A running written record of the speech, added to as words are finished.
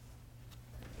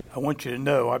I want you to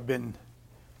know I've been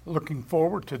looking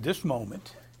forward to this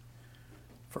moment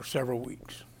for several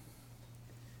weeks.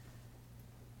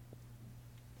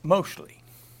 Mostly.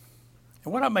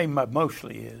 And what I mean by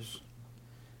mostly is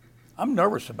I'm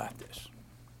nervous about this.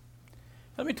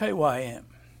 Let me tell you why I am.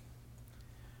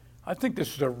 I think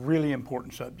this is a really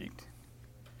important subject,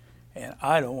 and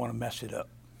I don't want to mess it up.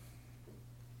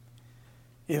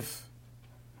 If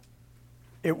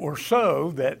it were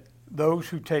so that those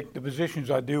who take the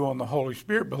positions I do on the Holy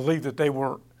Spirit believe that they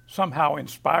were somehow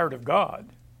inspired of God,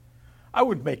 I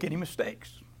wouldn't make any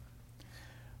mistakes.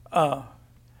 I'd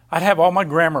have all my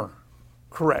grammar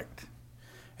correct,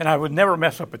 and I would never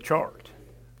mess up a chart.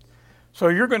 So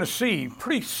you're going to see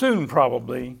pretty soon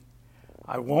probably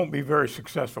I won't be very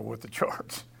successful with the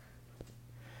charts.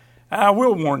 And I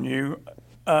will warn you,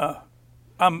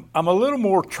 I'm a little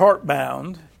more chart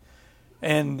bound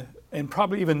and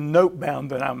probably even note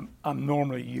bound than I'm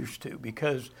normally used to,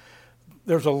 because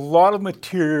there's a lot of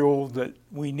material that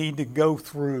we need to go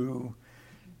through,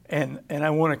 and I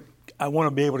want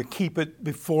to be able to keep it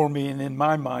before me and in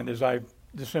my mind as I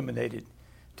disseminate it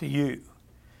to you.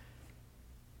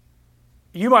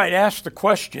 You might ask the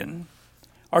question,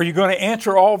 are you going to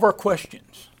answer all of our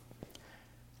questions?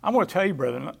 I'm going to tell you,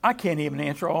 brethren, I can't even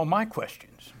answer all my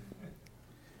questions.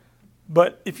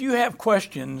 But if you have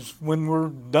questions when we're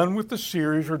done with the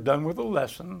series or done with the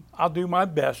lesson, I'll do my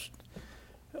best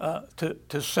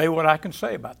to say what I can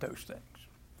say about those things.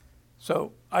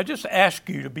 So I just ask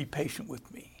you to be patient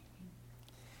with me.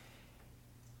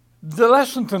 The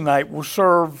lesson tonight will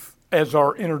serve as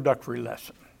our introductory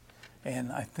lesson.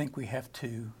 And I think we have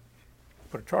to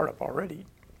put a chart up already.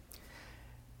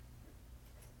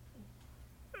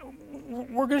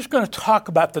 We're just going to talk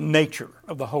about the nature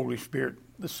of the Holy Spirit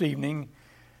this evening.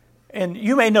 And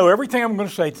you may know everything I'm going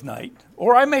to say tonight,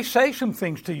 or I may say some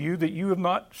things to you that you have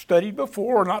not studied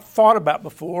before or not thought about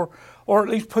before, or at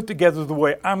least put together the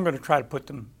way I'm going to try to put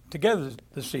them together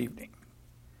this evening.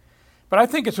 But I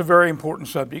think it's a very important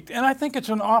subject, and I think it's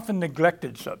an often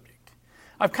neglected subject.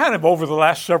 I've kind of, over the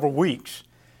last several weeks,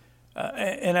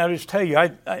 and I'll just tell you,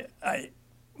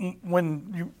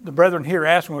 when the brethren here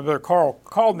asked me, Brother Carl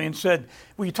called me and said,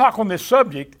 will you talk on this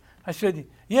subject? I said,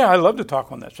 yeah, I love to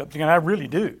talk on that subject, and I really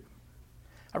do.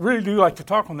 I really do like to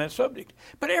talk on that subject.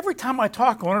 But every time I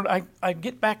talk on it, I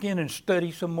get back in and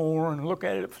study some more and look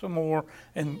at it some more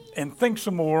and think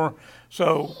some more.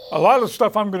 So a lot of the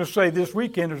stuff I'm going to say this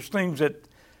weekend is things that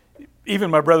even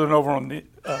my brethren over on the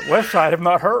west side have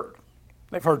not heard.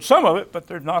 They've heard some of it, but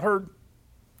they've not heard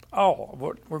all of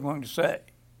what we're going to say.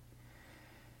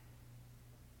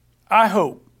 I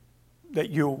hope that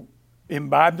you'll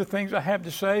imbibe the things I have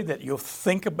to say, that you'll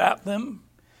think about them.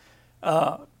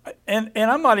 And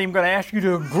I'm not even going to ask you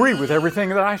to agree with everything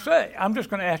that I say. I'm just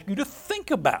going to ask you to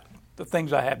think about the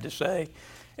things I have to say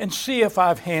and see if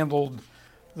I've handled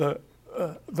the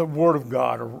Word of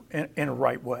God in a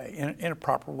right way, in a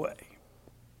proper way.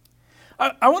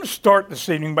 I want to start this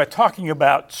evening by talking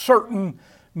about certain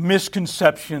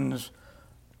misconceptions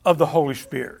of the Holy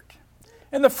Spirit.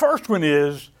 And the first one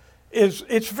is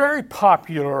it's very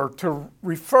popular to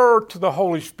refer to the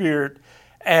Holy Spirit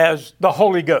as the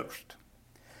Holy Ghost.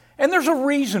 And there's a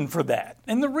reason for that.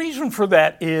 And the reason for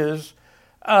that is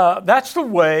that's the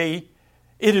way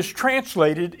it is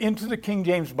translated into the King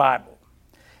James Bible.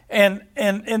 And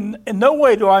in no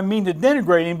way do I mean to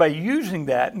denigrate anybody using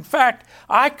that. In fact,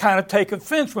 I kind of take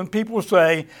offense when people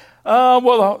say,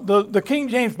 well, the King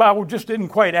James Bible just isn't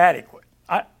quite adequate.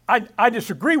 I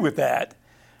disagree with that.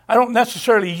 I don't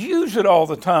necessarily use it all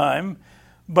the time,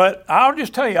 but I'll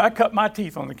just tell you, I cut my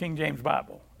teeth on the King James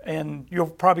Bible. And you'll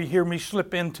probably hear me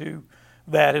slip into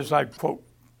that as I quote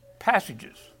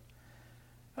passages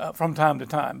from time to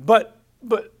time. But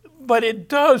it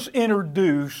does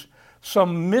introduce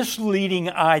some misleading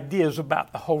ideas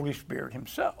about the Holy Spirit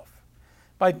himself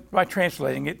by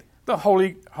translating it the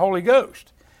Holy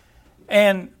Ghost.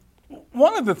 And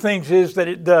one of the things is that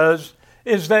it does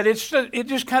is that it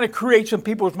just kind of creates in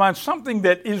people's minds something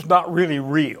that is not really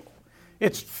real.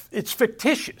 It's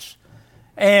fictitious,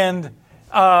 and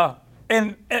like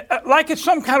it's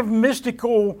some kind of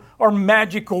mystical or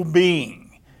magical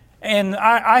being. And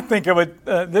I think of it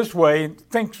this way,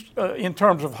 think in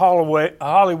terms of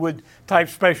Hollywood-type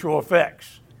special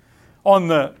effects. On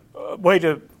the way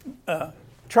to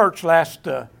church last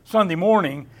Sunday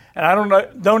morning, and I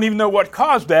don't even know what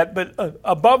caused that, but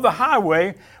above the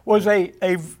highway was a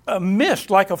mist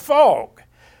like a fog,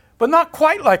 but not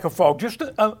quite like a fog, just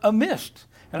a mist.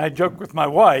 And I joked with my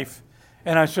wife,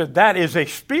 and I said, that is a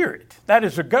spirit. That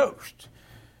is a ghost.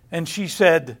 And she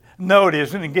said, no, it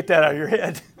isn't, and get that out of your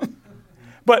head.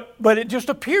 but it just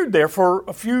appeared there for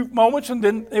a few moments and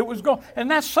then it was gone. And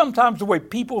that's sometimes the way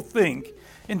people think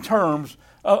in terms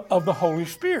of the Holy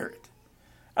Spirit.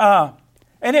 And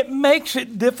it makes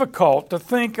it difficult to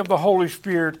think of the Holy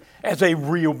Spirit as a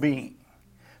real being.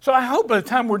 So I hope by the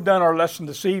time we're done our lesson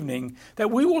this evening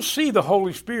that we will see the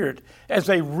Holy Spirit as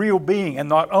a real being, and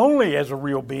not only as a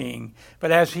real being,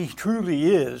 but as He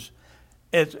truly is,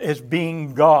 as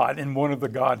being God and one of the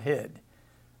Godhead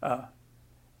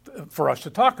for us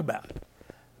to talk about.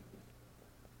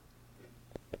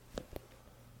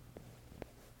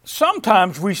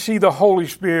 Sometimes we see the Holy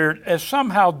Spirit as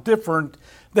somehow different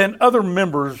than other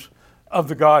members of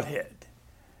the Godhead.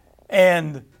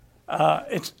 And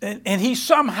He's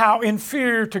somehow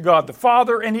inferior to God the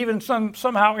Father, and even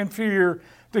somehow inferior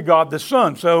to God the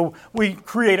Son. So we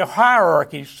create a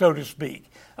hierarchy, so to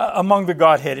speak, among the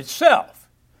Godhead itself.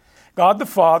 God the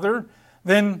Father,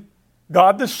 then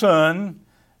God the Son,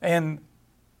 and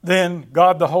then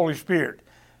God the Holy Spirit.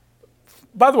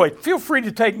 By the way, feel free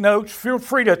to take notes. Feel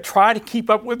free to try to keep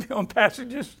up with me on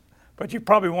passages, but you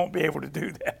probably won't be able to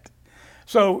do that.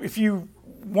 So if you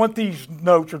want these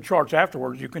notes or charts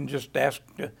afterwards, you can just ask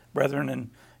the brethren, and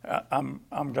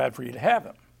I'm glad for you to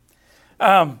have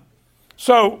them.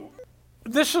 So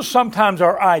this is sometimes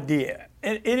our idea.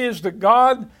 It is that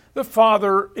God the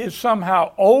Father is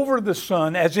somehow over the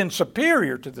Son, as in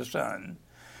superior to the Son,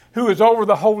 who is over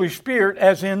the Holy Spirit,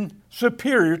 as in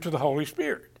superior to the Holy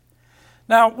Spirit.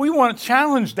 Now, we want to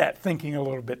challenge that thinking a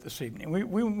little bit this evening.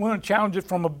 We want to challenge it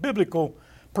from a biblical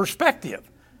perspective.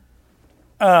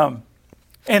 And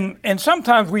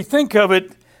sometimes we think of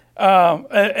it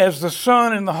as the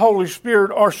Son and the Holy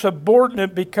Spirit are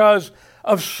subordinate because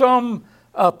of some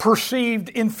perceived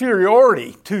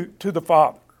inferiority to the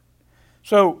Father.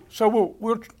 So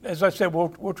we'll as I said,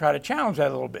 we'll try to challenge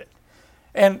that a little bit.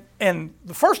 And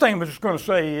the first thing I'm just going to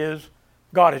say is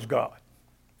God is God.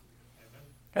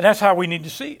 And that's how we need to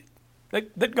see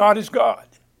it, that God is God.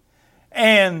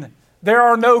 And there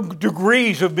are no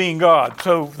degrees of being God.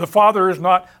 So the Father is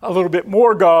not a little bit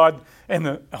more God and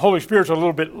the Holy Spirit is a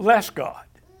little bit less God.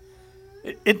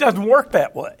 It doesn't work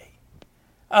that way.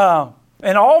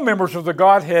 And all members of the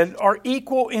Godhead are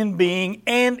equal in being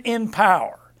and in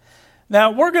power.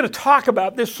 Now, we're going to talk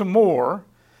about this some more,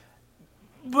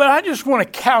 but I just want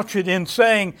to couch it in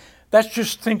saying, let's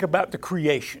just think about the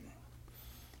creation.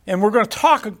 And we're going to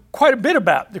talk quite a bit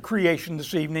about the creation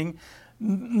this evening,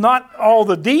 not all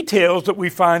the details that we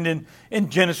find in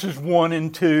Genesis 1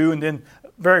 and 2 and then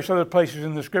various other places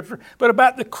in the Scripture, but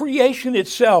about the creation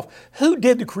itself. Who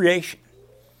did the creation?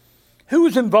 Who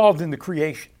was involved in the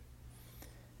creation?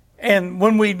 And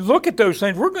when we look at those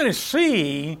things, we're going to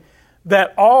see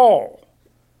that all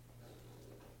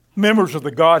members of the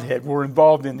Godhead were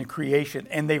involved in the creation,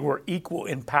 and they were equal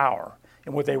in power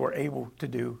in what they were able to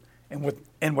do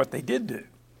and what they did do.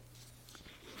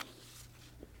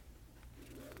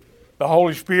 The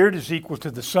Holy Spirit is equal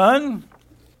to the Son,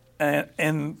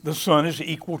 and the Son is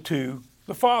equal to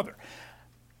the Father.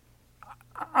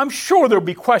 I'm sure there'll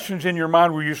be questions in your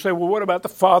mind where you say, well, what about the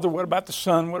Father? What about the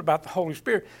Son? What about the Holy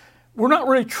Spirit? We're not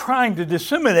really trying to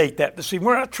disseminate that this evening.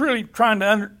 We're not really trying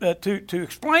to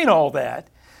explain all that.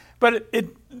 But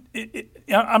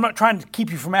I'm not trying to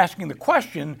keep you from asking the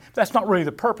question. That's not really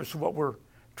the purpose of what we're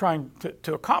trying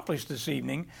to accomplish this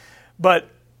evening. But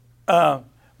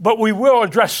we will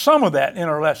address some of that in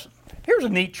our lesson. Here's a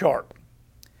neat chart.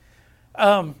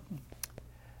 And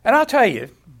I'll tell you,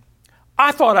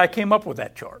 I thought I came up with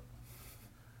that chart.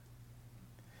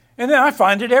 And then I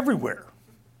find it everywhere.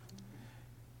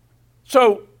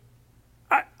 So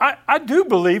I do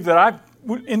believe that I,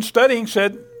 in studying,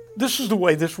 said, this is the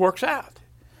way this works out.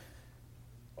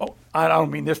 Oh, I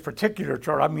don't mean this particular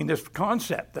chart. I mean this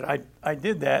concept that I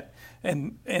did that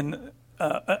and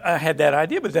I had that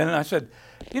idea. But then I said,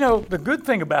 the good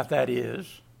thing about that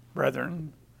is,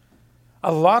 brethren,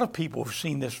 a lot of people have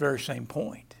seen this very same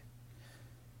point.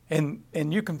 And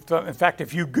you can, in fact,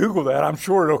 if you Google that, I'm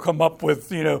sure it'll come up with,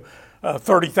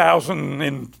 30,000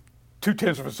 in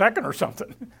 0.2 of a second or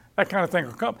something. That kind of thing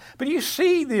will come. But you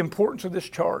see the importance of this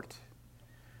chart.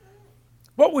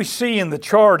 What we see in the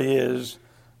chart is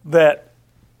that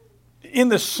in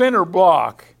the center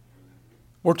block,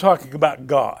 we're talking about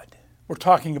God. We're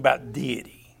talking about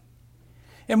deity.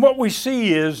 And what we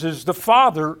see is the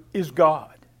Father is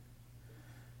God.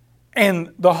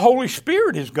 And the Holy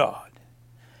Spirit is God.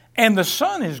 And the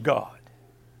Son is God.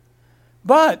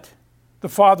 But the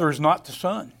Father is not the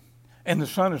Son. And the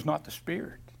Son is not the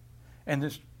Spirit. And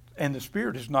the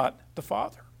Spirit is not the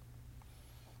Father.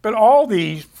 But all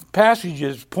these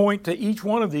passages point to each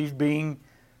one of these being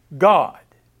God.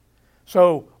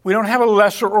 So we don't have a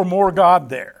lesser or more God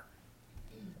there.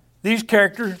 These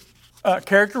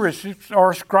characteristics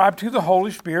are ascribed to the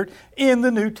Holy Spirit in the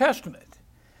New Testament.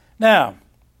 Now,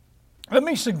 let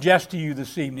me suggest to you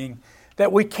this evening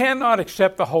that we cannot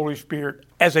accept the Holy Spirit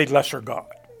as a lesser God.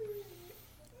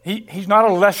 He's not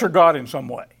a lesser God in some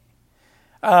way.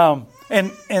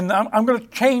 And I'm going to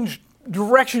change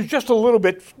directions just a little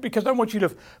bit because I want you to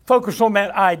focus on that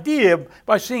idea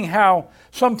by seeing how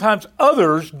sometimes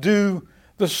others do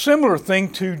the similar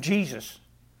thing to Jesus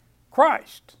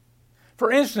Christ.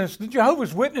 For instance, the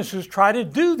Jehovah's Witnesses try to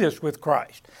do this with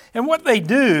Christ. And what they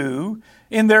do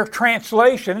in their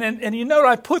translation, and you note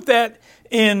I put that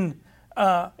in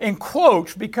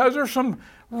quotes because there's some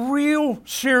real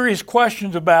serious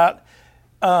questions about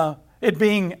it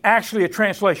being actually a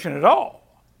translation at all.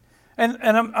 And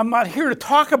I'm not here to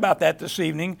talk about that this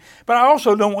evening, but I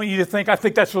also don't want you to think I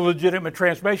think that's a legitimate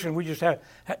translation. We just have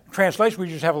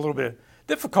a little bit of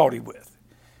difficulty with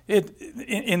it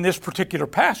in this particular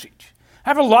passage. I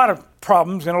have a lot of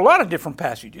problems in a lot of different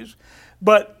passages,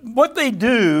 but what they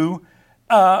do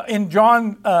in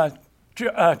John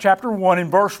chapter 1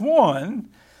 and verse 1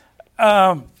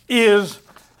 is,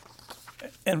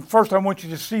 and first I want you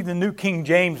to see the New King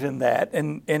James in that,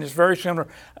 and it's very similar.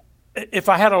 If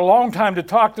I had a long time to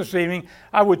talk this evening,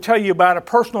 I would tell you about a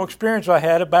personal experience I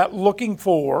had about looking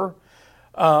for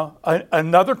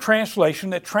another translation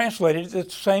that translated it the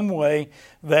same way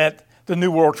that the New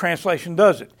World Translation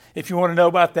does it. If you want to know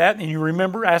about that and you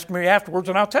remember, ask me afterwards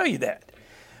and I'll tell you that.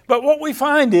 But what we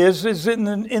find is in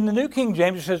the New King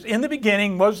James it says, "In the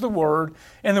beginning was the Word,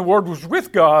 and the Word was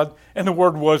with God, and the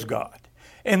Word was God."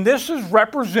 And this is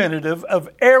representative of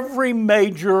every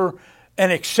major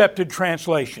and accepted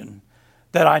translation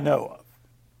that I know of.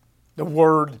 The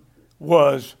Word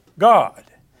was God.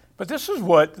 But this is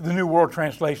what the New World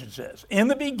Translation says. "In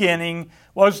the beginning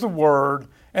was the Word,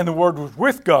 and the Word was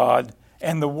with God,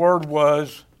 and the Word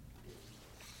was,"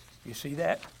 you see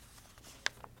that?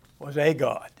 "Was a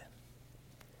God."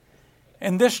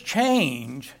 And this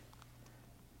change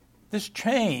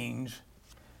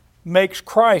makes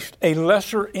Christ a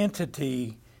lesser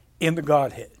entity in the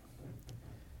Godhead.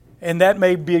 And that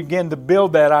may begin to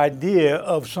build that idea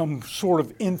of some sort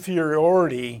of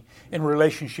inferiority in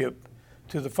relationship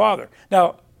to the Father.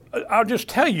 Now, I'll just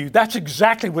tell you, that's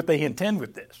exactly what they intend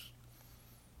with this.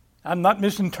 I'm not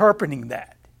misinterpreting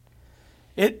that.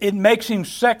 It makes him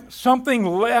something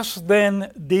less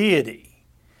than deity.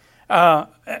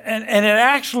 And it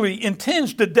actually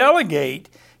intends to delegate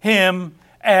him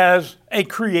as a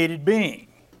created being.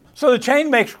 So the change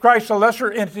makes Christ a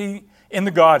lesser entity in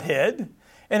the Godhead,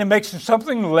 and it makes him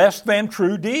something less than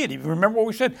true deity. Remember what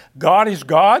we said? God is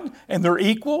God, and they're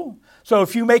equal. So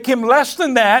if you make him less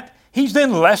than that, he's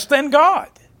then less than God.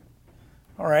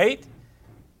 All right?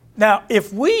 Now,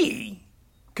 if we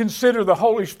consider the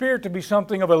Holy Spirit to be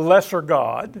something of a lesser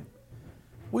God,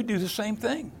 we do the same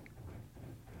thing.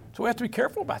 So we have to be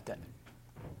careful about that.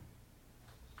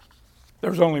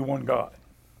 There's only one God.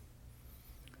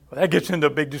 Well, that gets into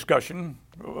a big discussion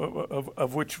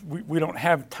of which we don't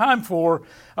have time for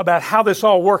about how this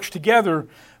all works together,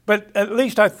 but at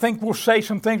least I think we'll say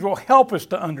some things that will help us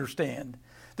to understand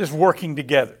this working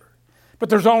together. But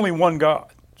there's only one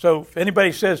God. So if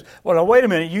anybody says, well, now, wait a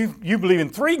minute, you believe in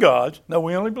three gods. No,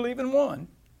 we only believe in one.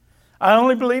 I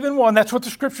only believe in one. That's what the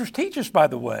Scriptures teach us, by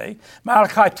the way.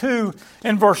 Malachi 2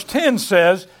 and verse 10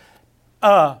 says,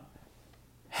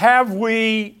 have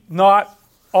we not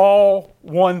all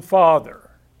one Father?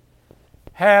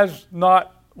 Has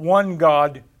not one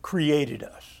God created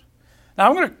us? Now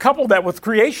I'm going to couple that with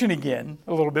creation again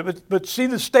a little bit, but see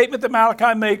the statement that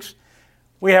Malachi makes?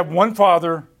 We have one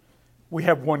Father, we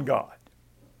have one God.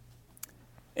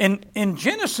 In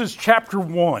Genesis chapter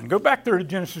 1, go back there to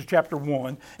Genesis chapter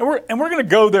 1, and we're going to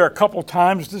go there a couple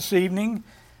times this evening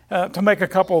to make a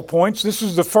couple of points. This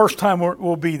is the first time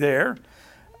we'll be there.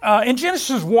 In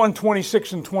Genesis 1,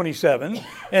 26 and 27,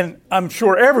 and I'm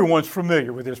sure everyone's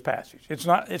familiar with this passage. It's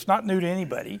not new to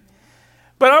anybody.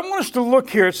 But I want us to look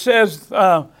here. It says,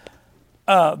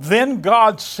 then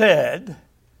God said,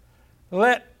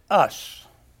 let us.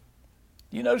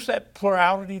 You notice that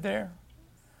plurality there?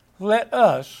 Let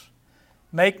us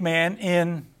make man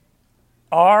in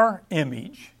our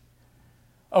image,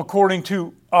 according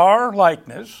to our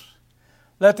likeness.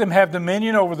 Let them have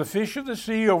dominion over the fish of the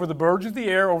sea, over the birds of the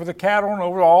air, over the cattle, and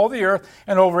over all the earth,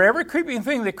 and over every creeping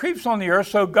thing that creeps on the earth.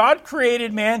 So God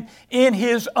created man in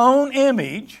his own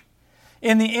image.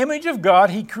 In the image of God,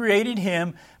 he created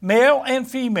him. Male and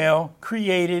female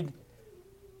created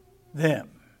them.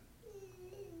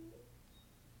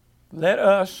 Let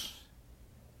us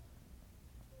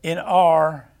in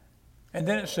our And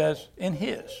then it says, in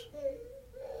his.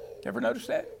 Ever notice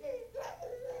that?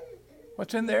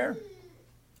 What's in there?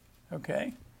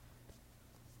 Okay.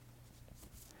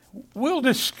 We'll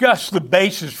discuss the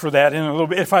basis for that in a little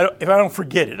bit. If I don't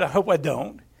forget it, I hope I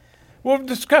don't. We'll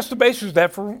discuss the basis of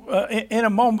that in a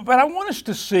moment. But I want us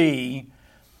to see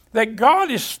that God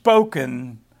is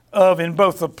spoken of in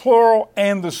both the plural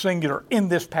and the singular in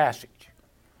this passage,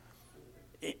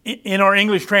 in our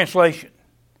English translation.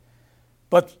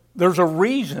 But there's a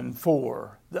reason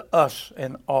for the us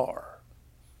and our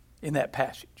in that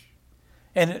passage.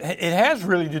 And it has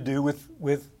really to do with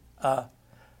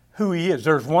who he is.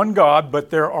 There's one God, but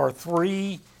there are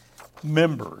three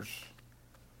members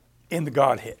in the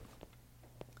Godhead.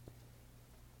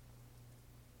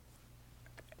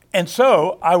 And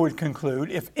so I would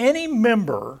conclude, if any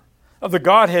member of the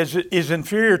Godhead is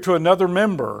inferior to another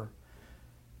member,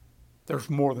 there's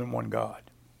more than one God.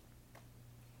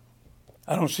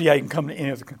 I don't see how you can come to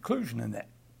any other conclusion than that.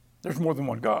 There's more than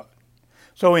one God.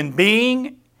 So in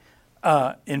being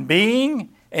and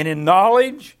in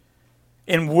knowledge,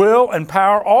 in will and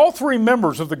power, all three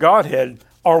members of the Godhead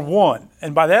are one.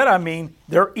 And by that I mean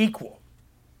they're equal.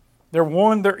 They're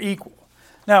one, they're equal.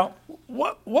 Now,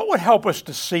 what would help us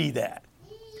to see that?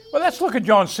 Well, let's look at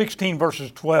John 16,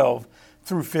 verses 12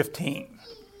 through 15.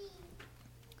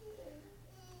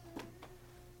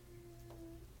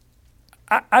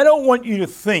 I don't want you to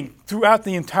think throughout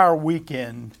the entire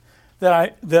weekend that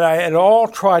I at all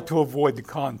try to avoid the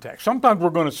context. Sometimes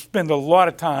we're going to spend a lot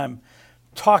of time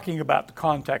talking about the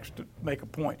context to make a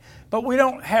point, but we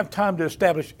don't have time to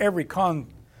establish every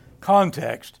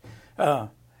context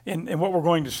in what we're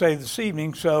going to say this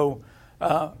evening. So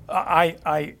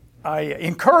I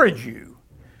encourage you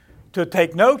to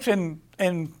take notes and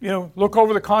look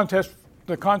over the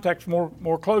context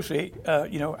more closely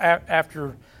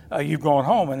after you've gone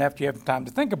home and after you have time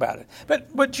to think about it.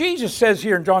 But Jesus says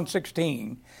here in John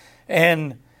 16,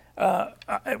 and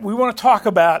we want to talk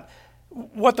about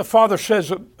what the Father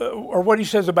says, or what he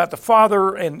says about the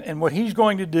Father and what he's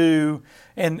going to do.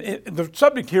 And the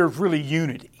subject here is really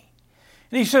unity.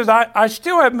 And he says, I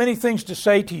still have many things to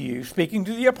say to you, speaking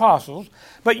to the apostles,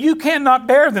 but you cannot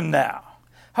bear them now.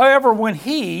 However, when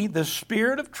he, the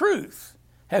Spirit of truth,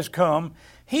 has come,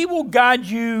 he will guide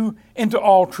you into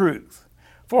all truth.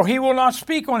 For he will not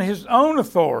speak on his own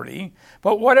authority,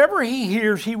 but whatever he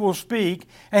hears he will speak,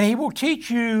 and he will teach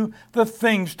you the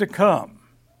things to come.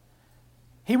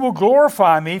 He will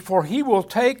glorify me, for he will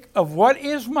take of what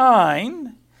is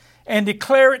mine and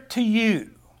declare it to you.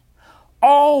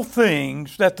 All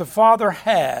things that the Father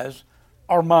has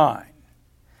are mine.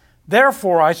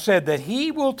 Therefore I said that he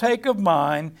will take of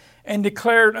mine and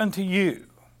declare it unto you.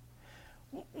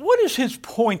 What is his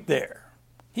point there?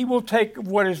 He will take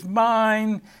what is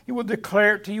mine, he will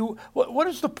declare it to you. What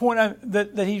is the point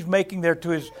that he's making there to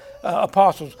his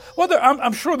apostles? Well,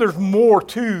 I'm sure there's more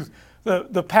to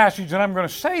the passage that I'm going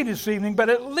to say this evening, but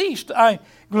at least I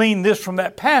glean this from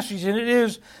that passage, and it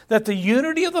is that the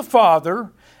unity of the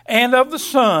Father and of the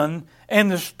Son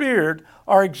and the Spirit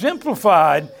are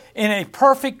exemplified in a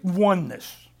perfect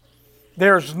oneness.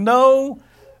 There's no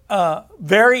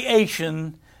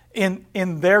variation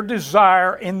in their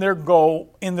desire, in their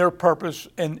goal, in their purpose,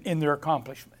 and in their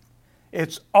accomplishment.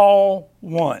 It's all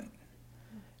one.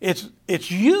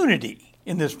 It's unity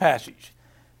in this passage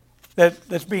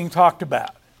that's being talked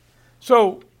about.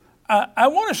 So I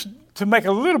want us to make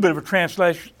a little bit of a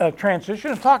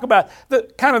transition and talk about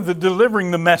the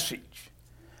delivering the message.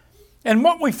 And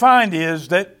what we find is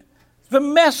that the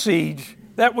message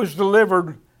that was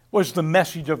delivered was the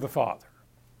message of the Father.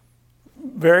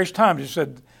 Various times he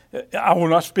said, I will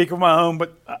not speak of my own,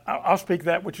 but I'll speak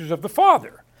that which is of the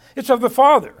Father. It's of the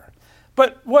Father.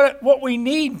 But what we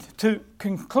need to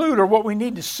conclude, or what we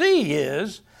need to see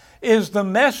is the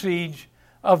message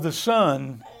of the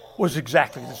Son was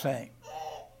exactly the same.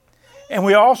 And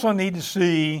we also need to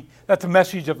see that the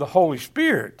message of the Holy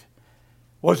Spirit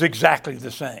was exactly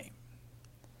the same.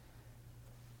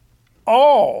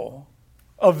 All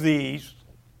of these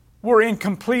were in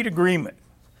complete agreement.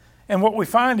 And what we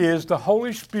find is the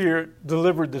Holy Spirit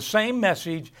delivered the same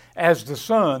message as the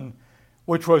Son,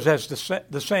 which was as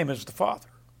the same as the Father.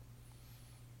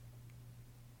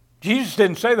 Jesus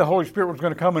didn't say the Holy Spirit was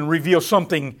going to come and reveal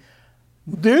something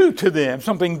new to them,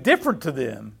 something different to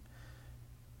them.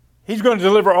 He's going to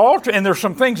deliver all, and there's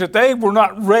some things that they were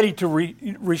not ready to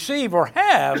receive or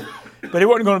have, but it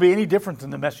wasn't going to be any different than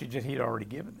the message that he'd already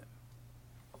given them.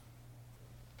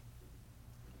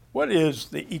 What is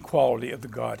the equality of the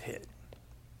Godhead?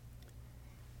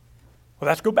 Well,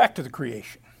 let's go back to the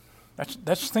creation.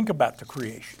 Let's think about the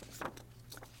creation.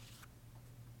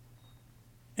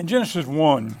 In Genesis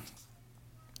 1,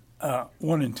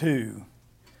 1 and 2,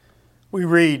 we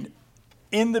read,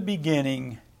 "In the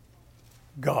beginning,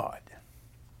 God."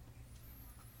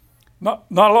 Not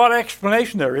a lot of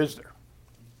explanation there, is there?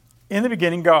 In the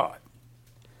beginning, God.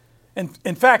 And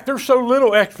in fact, there's so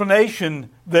little explanation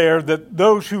there that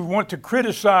those who want to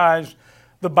criticize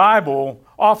the Bible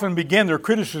often begin their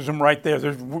criticism right there.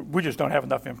 We just don't have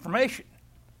enough information.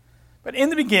 But in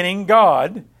the beginning,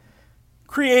 God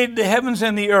created the heavens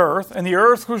and the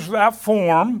earth was without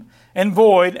form and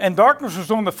void, and darkness was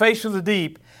on the face of the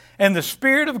deep, and the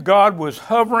Spirit of God was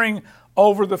hovering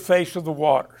over the face of the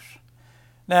waters.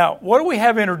 Now, what do we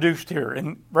have introduced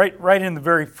here? Right in the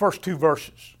very first two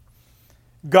verses.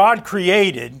 God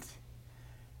created,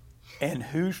 and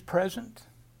who's present?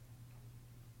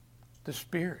 The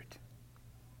Spirit.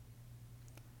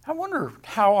 I wonder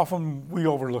how often we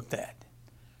overlook that,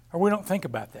 or we don't think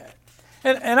about that.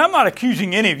 And I'm not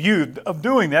accusing any of you of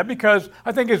doing that, because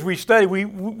I think as we study,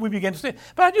 we begin to see.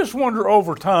 But I just wonder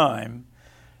over time,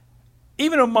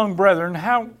 even among brethren,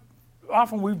 how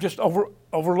often we've just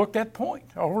overlooked that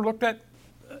point, overlooked that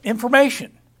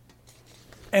information.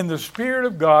 And the Spirit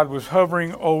of God was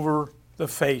hovering over the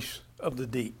face of the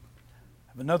deep.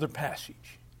 I have another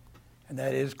passage, and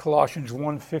that is Colossians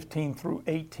 1:15 through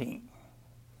 18.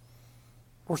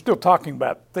 We're still talking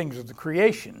about things of the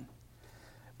creation.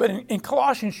 But in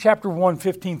Colossians chapter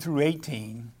 1:15 through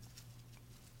 18,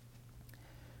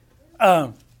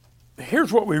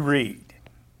 here's what we read.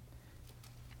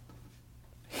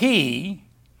 He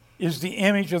is the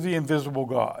image of the invisible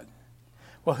God.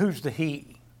 Well, who's the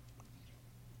He?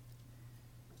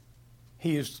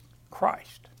 He is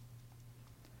Christ.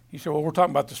 You say, well, we're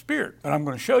talking about the Spirit, but I'm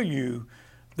going to show you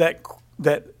that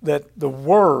the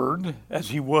Word, as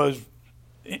He was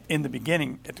in the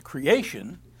beginning at the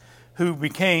creation, who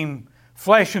became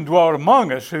flesh and dwelt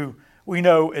among us, who we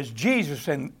know as Jesus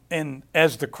and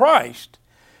as the Christ,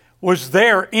 was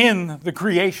there in the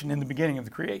creation, in the beginning of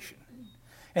the creation.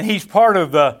 And He's part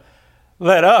of the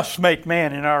 "let us make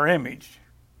man in our image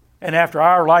and after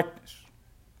our likeness."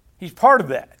 He's part of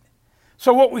that.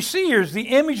 So what we see here is the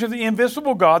image of the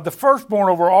invisible God, the firstborn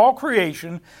over all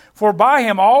creation, for by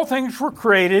Him all things were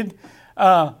created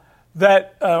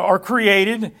that are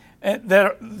created,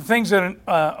 that things that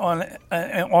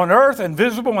on earth and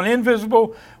visible and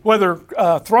invisible, whether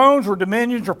thrones or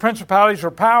dominions or principalities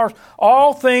or powers,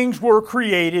 all things were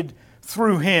created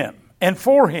through Him and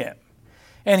for Him.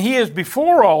 And He is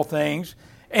before all things,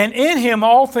 and in Him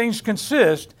all things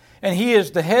consist, and He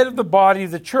is the head of the body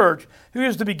of the church, who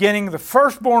is the beginning, the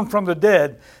firstborn from the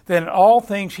dead, that in all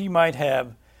things He might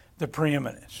have the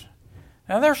preeminence.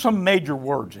 Now there's some major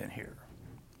words in here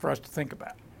for us to think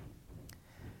about.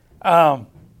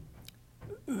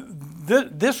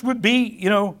 This would be,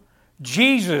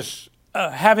 Jesus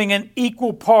having an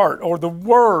equal part, or the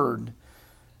Word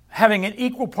having an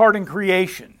equal part in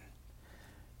creation.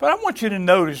 But I want you to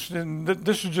notice, and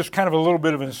this is just kind of a little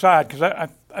bit of an aside, because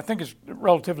I think it's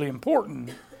relatively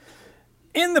important.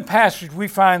 In the passage, we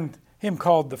find Him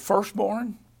called the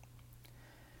firstborn,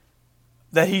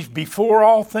 that He's before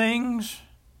all things,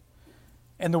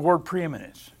 and the word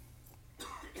preeminence.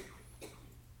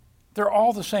 They're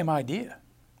all the same idea.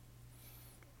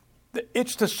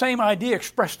 It's the same idea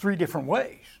expressed three different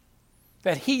ways.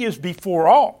 That He is before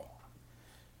all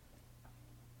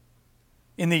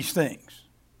in these things.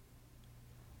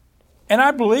 And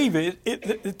I believe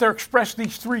that they're expressed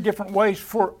these three different ways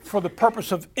for the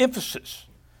purpose of emphasis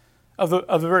of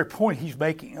the very point He's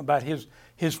making about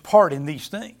His part in these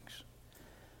things.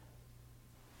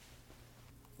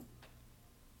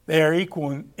 They are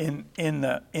equal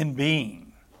in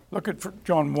being. Look at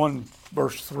John 1,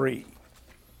 verse 3.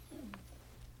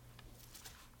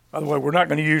 By the way, we're not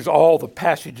going to use all the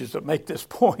passages that make this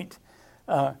point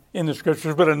in the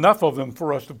Scriptures, but enough of them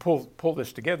for us to pull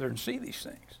this together and see these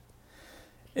things.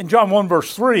 In John 1,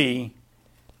 verse 3,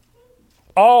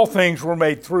 all things were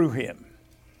made through Him,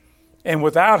 and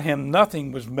without Him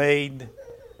nothing was made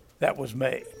that was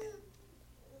made.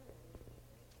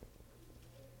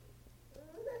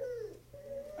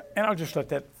 And I'll just let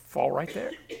that fall right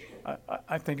there.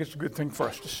 I think it's a good thing for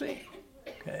us to see.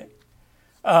 Okay.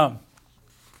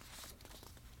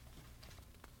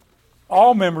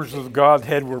 All members of the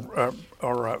Godhead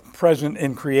are present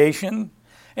in creation.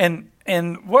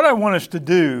 And what I want us to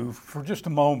do for just a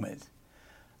moment,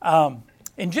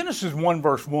 in Genesis 1,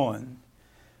 verse 1,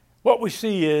 what we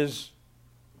see is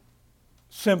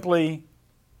simply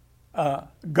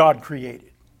God created.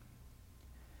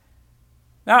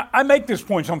 Now, I make this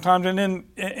point sometimes,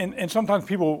 and sometimes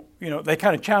people, they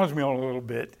kind of challenge me on it a little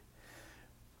bit.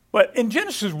 But in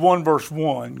Genesis 1 verse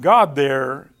 1, God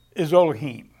there is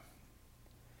Elohim.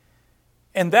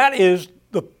 And that is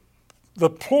the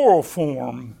plural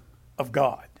form of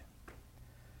God.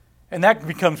 And that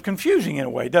becomes confusing in a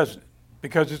way, doesn't it?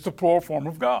 Because it's the plural form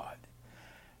of God.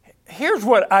 Here's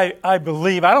what I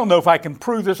believe. I don't know if I can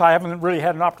prove this. I haven't really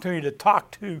had an opportunity to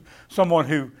talk to someone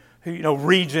who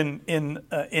reads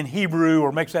in Hebrew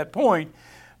or makes that point.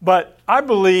 But I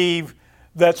believe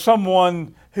that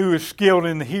someone who is skilled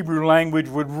in the Hebrew language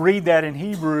would read that in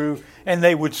Hebrew and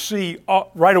they would see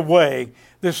right away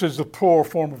this is the plural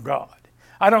form of God.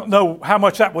 I don't know how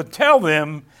much that would tell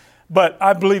them, but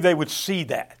I believe they would see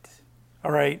that. All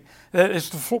right? That it's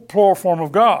the plural form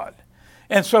of God.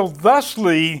 And so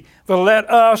thusly, the let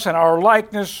us and our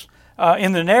likeness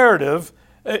in the narrative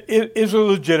is a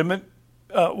legitimate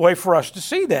way for us to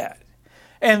see that.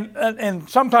 And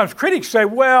sometimes critics say,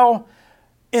 well,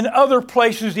 in other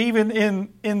places, even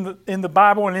in the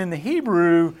Bible and in the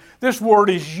Hebrew, this word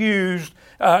is used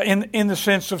in the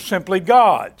sense of simply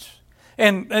God's.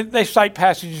 And they cite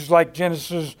passages like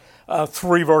Genesis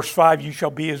 3 verse 5, you shall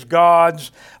be as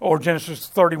gods, or Genesis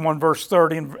 31 verse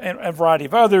 30, and a variety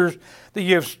of others. That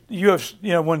you have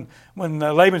when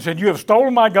Laban said, you have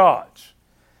stolen my gods.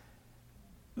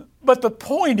 But the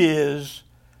point is,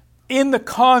 in the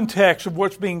context of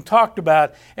what's being talked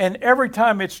about, and every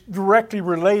time it's directly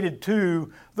related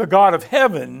to the God of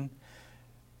heaven,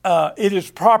 it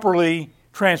is properly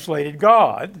translated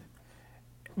God,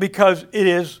 because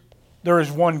there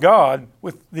is one God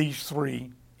with these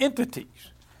three entities.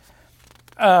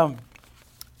 And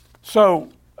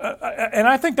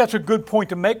I think that's a good point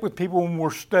to make with people when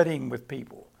we're studying with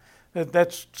people.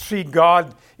 See,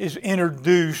 God is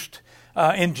introduced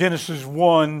in Genesis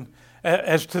 1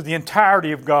 as to the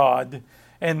entirety of God.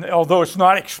 And although it's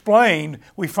not explained,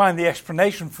 we find the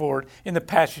explanation for it in the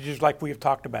passages like we have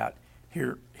talked about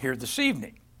here this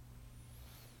evening.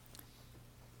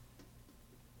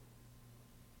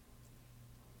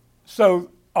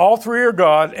 So all three are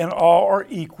God and all are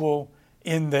equal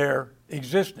in their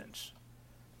existence.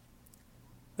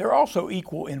 They're also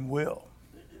equal in will.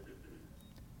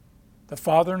 The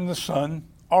Father and the Son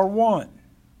are one.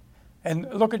 And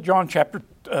look at John chapter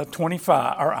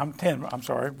 25,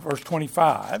 verse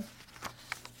 25.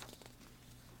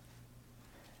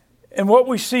 And what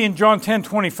we see in John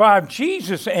 10:25,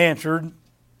 Jesus answered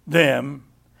them,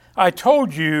 I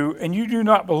told you, and you do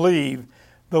not believe,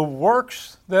 the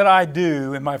works that I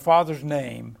do in my Father's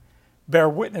name bear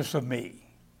witness of me.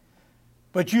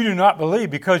 But you do not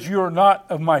believe because you are not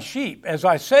of my sheep. As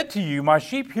I said to you, my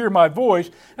sheep hear my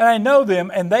voice, and I know them,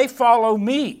 and they follow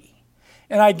me.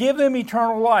 And I give them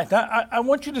eternal life. Now, I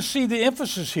want you to see the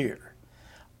emphasis here.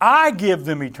 I give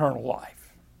them eternal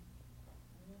life.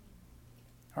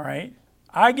 All right?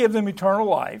 I give them eternal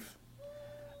life.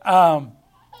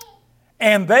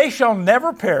 And they shall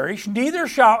never perish, neither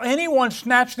shall anyone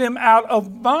snatch them out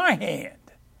of my hand.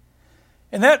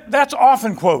 And that's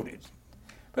often quoted.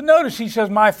 But notice he says,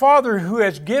 my Father who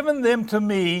has given them to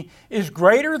me is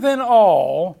greater than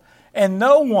all, and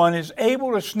no one is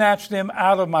able to snatch them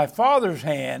out of my Father's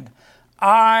hand.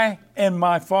 I and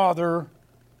my Father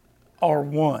are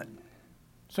one.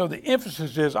 So the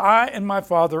emphasis is, I and my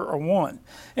Father are one.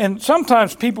 And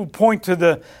sometimes people point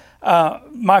to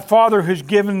my Father who's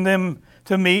given them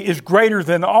to me is greater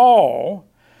than all,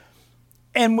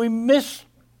 and we miss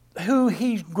who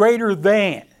he's greater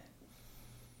than.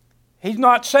 He's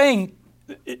not saying,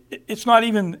 it's not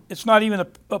even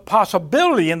a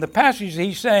possibility in the passage.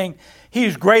 He's saying he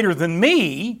is greater than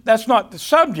me. That's not the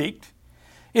subject.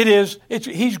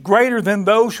 He's greater than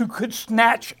those who could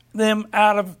snatch them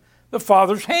out of the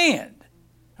Father's hand.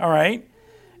 All right?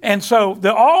 And so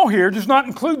the all here does not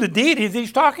include the deity that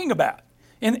he's talking about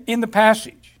in the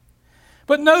passage.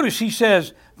 But notice he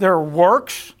says, there are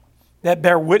works that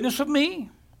bear witness of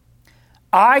me.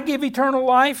 I give eternal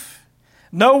life.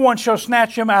 No one shall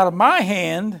snatch them out of my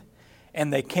hand,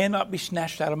 and they cannot be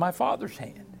snatched out of my Father's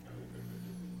hand.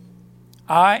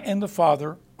 I and the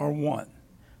Father are one.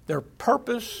 Their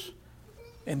purpose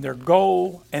and their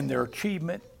goal and their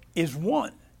achievement is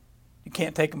one. You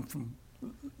can't take them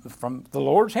from the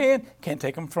Lord's hand, can't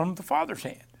take them from the Father's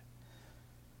hand.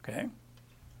 Okay?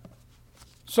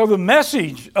 So the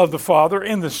message of the Father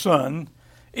and the Son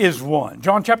is one.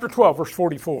 John chapter 12, verse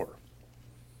 44.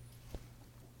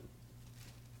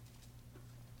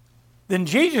 Then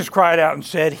Jesus cried out and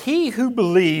said, he who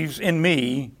believes in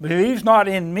me, believes not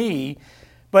in me,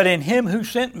 but in him who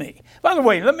sent me. By the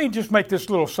way, let me just make this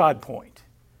little side point.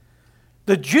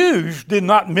 The Jews did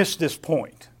not miss this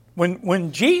point.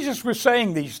 When Jesus was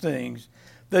saying these things,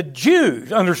 the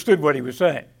Jews understood what he was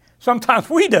saying. Sometimes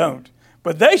we don't,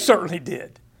 but they certainly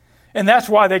did. And that's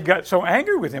why they got so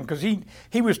angry with him, because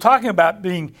he was talking about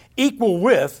being equal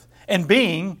with and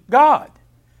being God.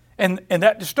 And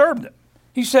that disturbed him.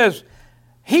 He says,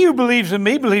 he who believes in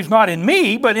me believes not in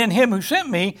me, but in him who sent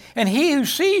me. And he who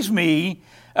sees me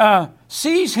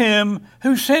sees him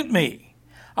who sent me.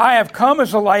 I have come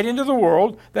as a light into the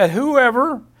world, that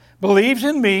whoever believes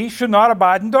in me should not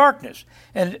abide in darkness.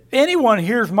 And if anyone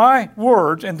hears my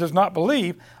words and does not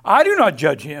believe, I do not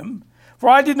judge him, for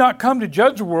I did not come to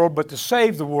judge the world, but to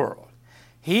save the world.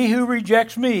 He who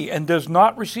rejects me and does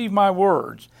not receive my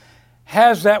words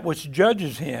has that which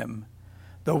judges him.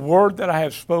 The word that I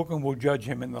have spoken will judge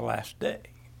him in the last day.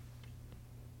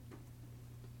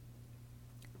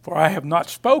 For I have not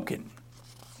spoken,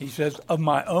 he says, of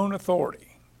my own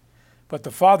authority, but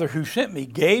the Father who sent me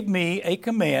gave me a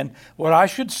command, what I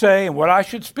should say and what I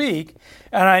should speak,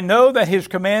 and I know that his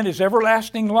command is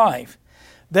everlasting life.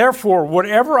 Therefore,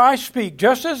 whatever I speak,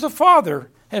 just as the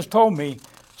Father has told me,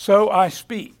 so I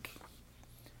speak.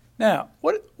 Now,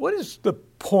 what is the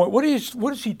point? What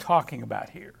is he talking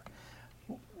about here?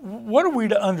 What are we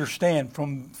to understand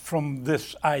from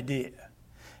this idea?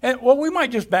 And well, we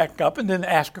might just back up and then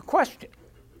ask a question.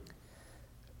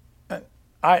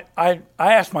 I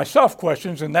ask myself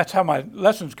questions, and that's how my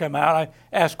lessons come out. I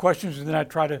ask questions, and then I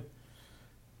try to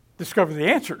discover the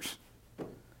answers.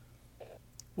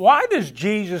 Why does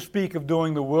Jesus speak of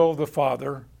doing the will of the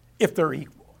Father if they're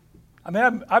equal? I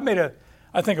mean, I've made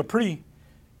I think a pretty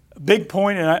big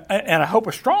point, and I hope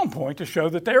a strong point to show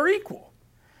that they're equal.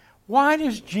 Why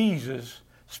does Jesus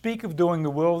speak of doing the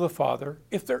will of the Father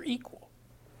if they're equal?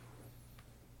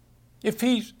 If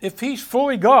he's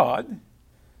fully God,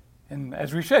 and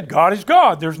as we said, God is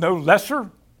God, there's no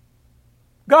lesser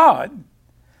God,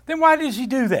 then why does he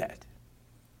do that?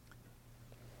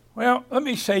 Well, let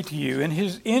me say to you, in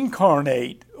his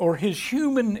incarnate or his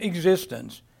human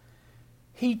existence,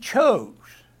 he chose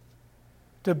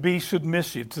to be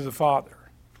submissive to the Father,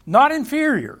 not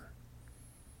inferior.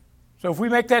 So if we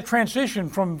make that transition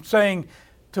from saying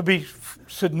to be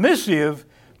submissive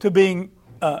to being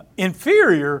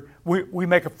inferior, we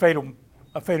make a fatal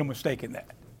mistake in that.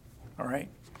 All right?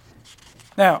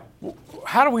 Now,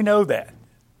 how do we know that?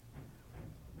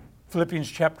 Philippians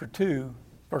chapter 2,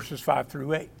 verses 5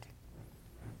 through 8.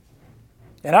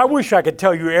 And I wish I could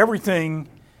tell you everything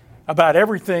about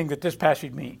everything that this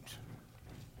passage means.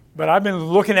 But I've been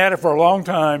looking at it for a long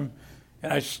time,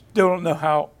 and I still don't know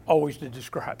how always to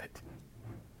describe it.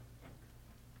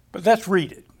 But let's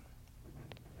read it.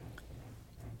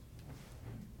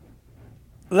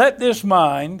 Let this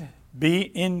mind be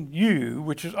in you,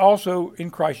 which is also in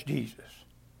Christ Jesus,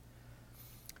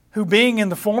 who being in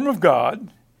the form of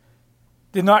God,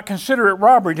 did not consider it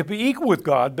robbery to be equal with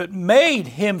God, but made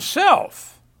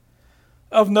himself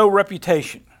of no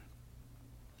reputation,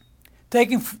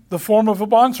 taking the form of a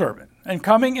bondservant, and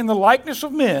coming in the likeness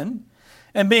of men,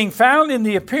 and being found in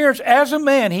the appearance as a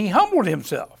man, he humbled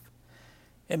himself,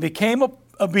 and became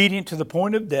obedient to the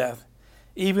point of death,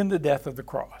 even the death of the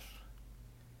cross.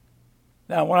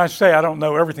 Now, when I say I don't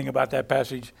know everything about that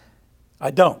passage,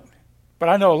 I don't. But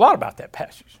I know a lot about that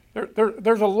passage.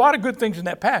 There's a lot of good things in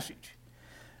that passage.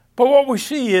 But what we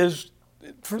see is,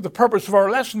 for the purpose of our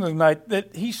lesson tonight,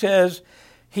 that he says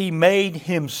he made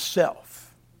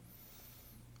himself.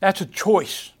 That's a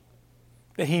choice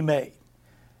that he made.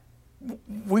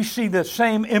 We see the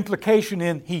same implication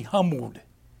in he humbled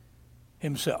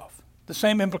himself. The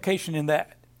same implication in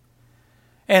that.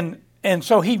 And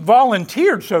so he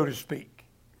volunteered, so to speak,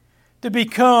 to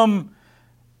become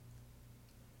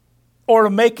or to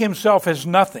make himself as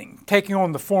nothing, taking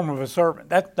on the form of a servant.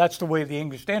 That's the way the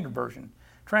English Standard Version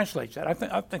translates that. I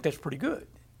think that's pretty good.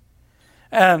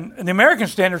 And the American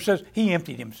Standard says he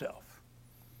emptied himself.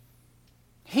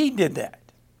 He did that.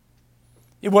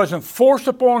 It wasn't forced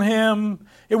upon him.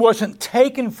 It wasn't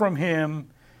taken from him.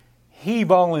 He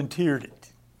volunteered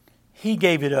it. He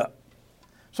gave it up.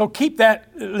 So keep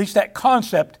that, at least that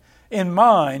concept in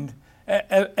mind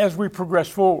as we progress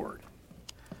forward.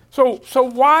 So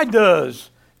why does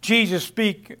Jesus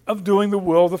speak of doing the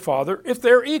will of the Father if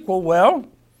they're equal? Well,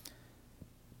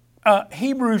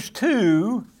 Hebrews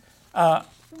 2, 9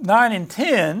 and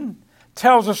 10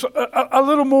 tells us a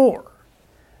little more.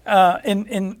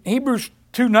 In Hebrews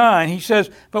 2:9, he says,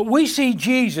 "But we see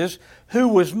Jesus, who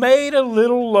was made a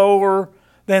little lower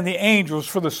than the angels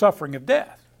for the suffering of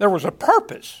death." There was a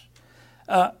purpose.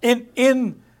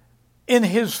 In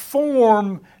his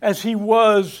form as he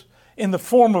was in the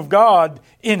form of God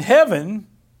in heaven,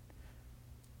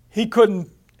 he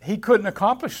couldn't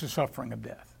accomplish the suffering of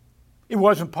death. It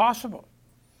wasn't possible.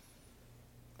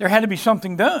 There had to be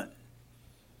something done.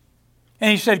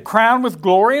 And he said, crowned with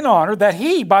glory and honor, that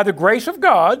he, by the grace of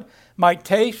God, might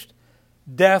taste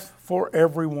death for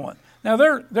everyone. Now,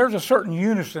 there's a certain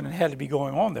unison that had to be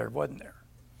going on there, wasn't there?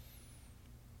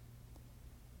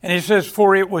 And he says,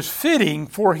 for it was fitting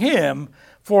for him,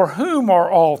 for whom are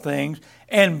all things,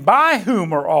 and by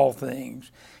whom are all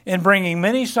things, in bringing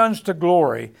many sons to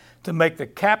glory, to make the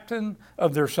captain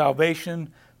of their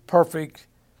salvation perfect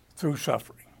through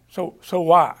suffering. So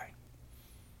why?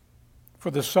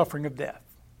 For the suffering of death.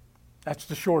 That's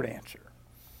the short answer.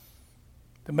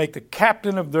 To make the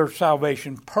captain of their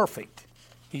salvation perfect,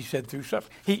 he said, through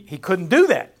suffering. He couldn't do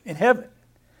that in heaven.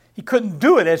 He couldn't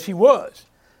do it as he was.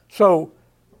 So,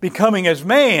 becoming as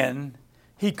man,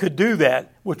 he could do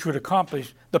that, which would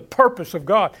accomplish the purpose of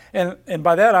God. And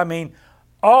by that I mean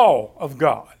all of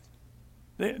God.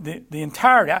 The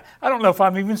entirety. I don't know if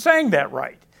I'm even saying that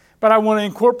right, but I want to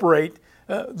incorporate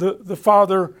the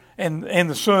Father and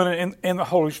the Son and the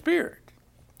Holy Spirit.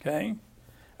 Okay?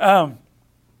 I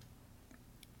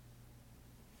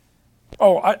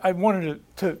wanted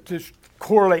to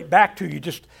correlate back to you,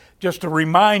 just to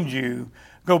remind you,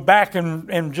 go back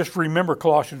and just remember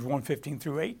Colossians 1:15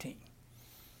 through 18,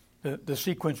 the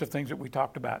sequence of things that we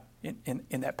talked about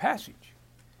in that passage.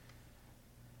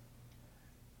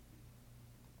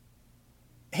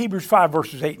 Hebrews 5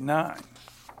 verses 8 and 9.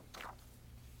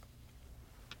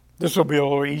 This will be a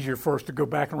little easier for us to go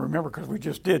back and remember because we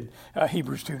just did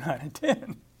Hebrews 2, 9, and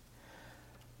 10.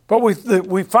 But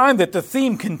we find that the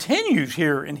theme continues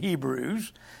here in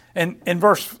Hebrews, and in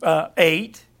verse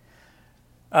 8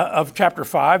 of chapter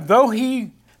 5, though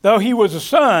he was a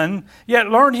son, yet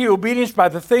learned he obedience by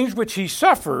the things which he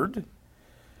suffered,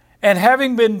 and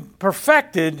having been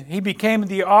perfected, he became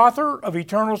the author of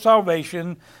eternal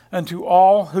salvation unto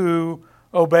all who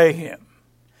obey him.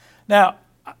 Now,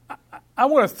 I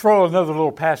want to throw another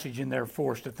little passage in there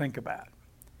for us to think about.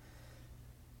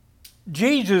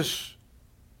 Jesus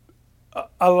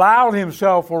allowed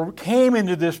himself, or came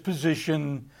into this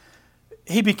position.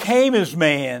 He became as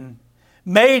man,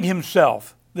 made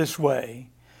himself this way,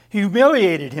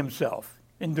 humiliated himself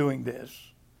in doing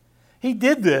this. He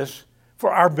did this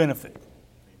for our benefit.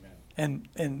 Amen.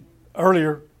 And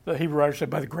earlier, the Hebrew writer said,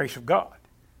 by the grace of God,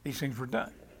 these things were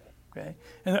done. Okay,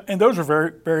 and those are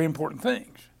very, very important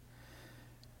things.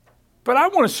 But I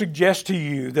want to suggest to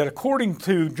you that according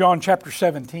to John chapter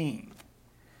 17,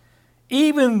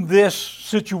 even this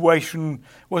situation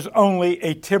was only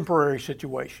a temporary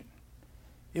situation.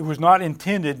 It was not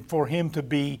intended for him to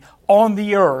be on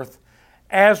the earth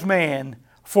as man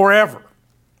forever.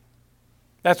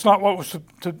 That's not what was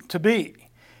to be.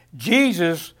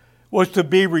 Jesus was to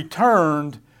be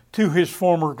returned to his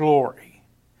former glory.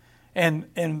 And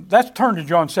let's turn to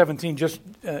John 17 just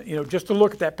to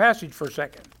look at that passage for a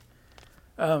second.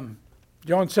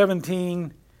 John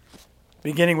 17,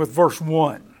 beginning with verse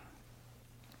 1.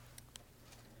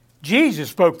 Jesus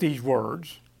spoke these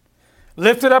words,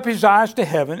 lifted up his eyes to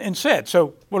heaven, and said,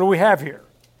 so what do we have here?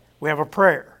 We have a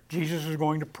prayer. Jesus is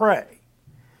going to pray.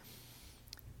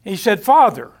 He said,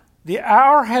 Father, the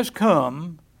hour has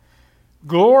come.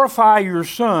 Glorify your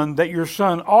Son, that your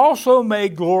Son also may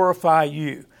glorify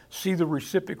you. See the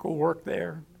reciprocal work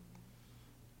there?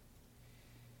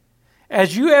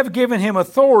 As you have given him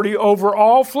authority over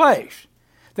all flesh,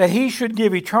 that he should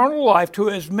give eternal life to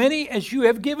as many as you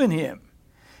have given him.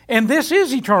 And this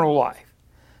is eternal life,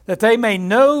 that they may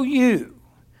know you,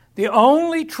 the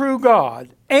only true God,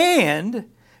 and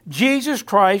Jesus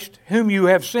Christ, whom you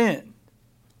have sent.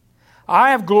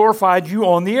 I have glorified you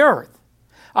on the earth.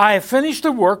 I have finished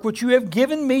the work which you have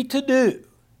given me to do.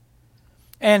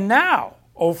 And now,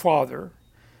 O Father,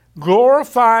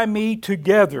 glorify me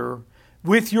together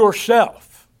with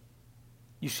yourself.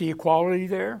 You see equality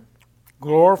there?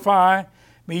 Glorify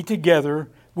me together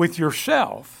with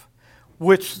yourself,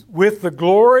 which with the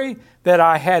glory that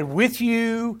I had with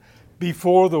you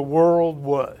before the world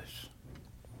was.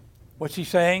 What's he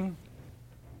saying?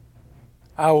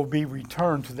 I will be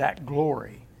returned to that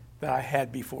glory that I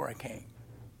had before I came.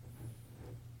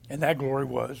 And that glory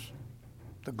was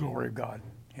the glory of God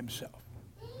himself.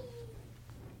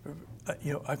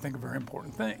 I think a very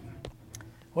important thing.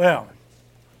 Well,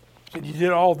 so you did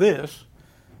all this,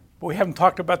 but we haven't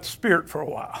talked about the Spirit for a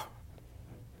while.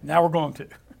 Now we're going to.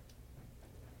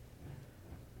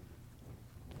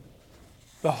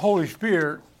 The Holy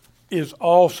Spirit is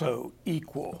also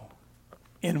equal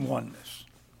in oneness.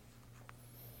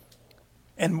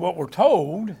 And what we're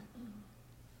told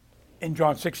in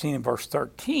John 16 and verse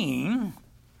 13,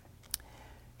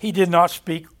 he did not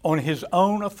speak on his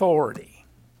own authority.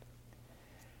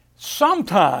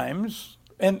 Sometimes,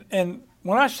 and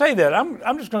when I say that,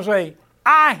 I'm just going to say,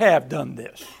 I have done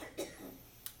this.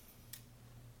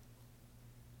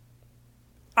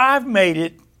 I've made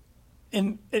it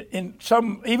in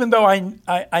some, even though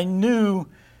I knew,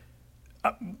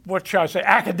 what shall I say,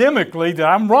 academically, that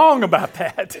I'm wrong about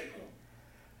that.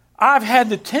 I've had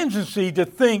the tendency to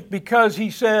think because he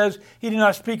says he did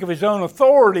not speak of his own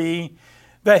authority,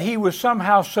 that he was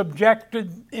somehow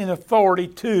subjected in authority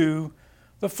to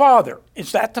the Father.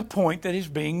 Is that the point that is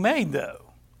being made,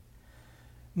 though?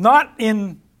 Not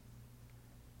in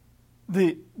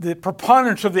the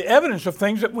preponderance of the evidence of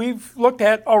things that we've looked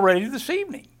at already this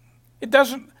evening. It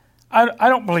doesn't, I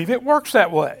don't believe it works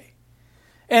that way.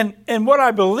 And what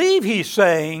I believe he's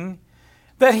saying,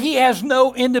 that he has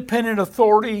no independent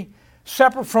authority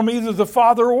separate from either the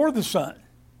Father or the Son.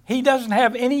 He doesn't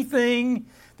have anything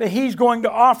that he's going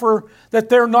to offer that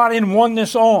they're not in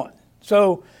oneness on.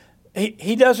 So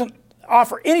he doesn't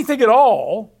offer anything at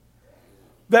all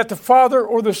that the Father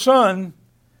or the Son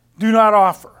do not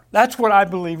offer. That's what I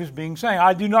believe is being said.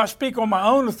 I do not speak on my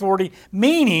own authority,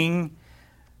 meaning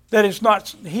that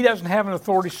he doesn't have an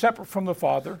authority separate from the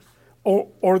Father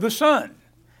or the Son.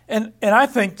 And I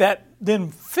think that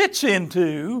then fits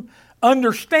into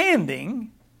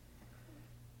understanding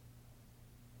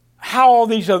how all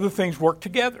these other things work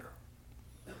together.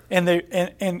 And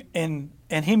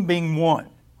him being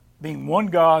one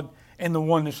God and the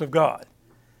oneness of God.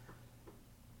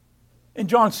 In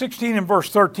John 16 and verse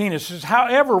 13, it says,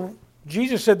 however,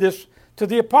 Jesus said this to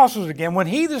the apostles again, when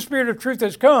he, the Spirit of truth,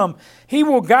 has come, he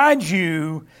will guide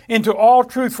you into all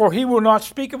truth, for he will not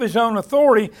speak of his own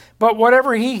authority, but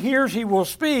whatever he hears he will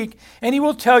speak, and he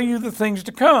will tell you the things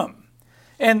to come.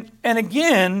 And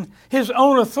again, his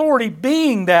own authority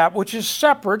being that which is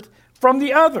separate from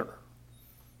the other.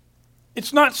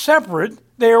 It's not separate.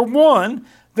 They are one.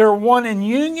 They're one in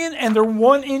union, and they're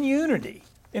one in unity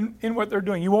in what they're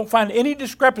doing. You won't find any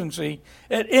discrepancy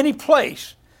at any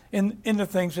place in the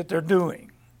things that they're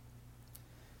doing.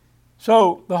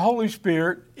 So the Holy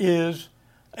Spirit is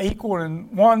equal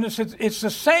in oneness. It's the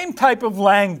same type of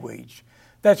language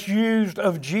that's used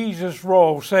of Jesus'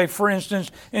 role. Say, for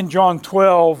instance, in John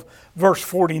 12, verse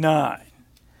 49.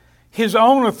 His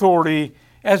own authority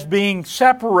as being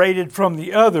separated from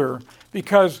the other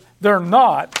because they're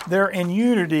not. They're in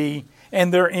unity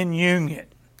and they're in union.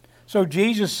 So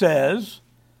Jesus says,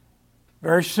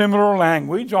 very similar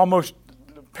language, almost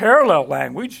parallel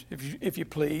language, if you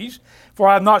please. For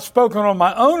I have not spoken on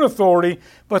my own authority,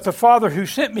 but the Father who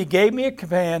sent me gave me a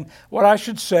command what I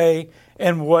should say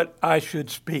and what I should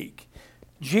speak.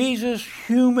 Jesus'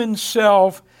 human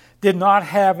self did not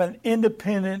have an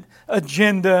independent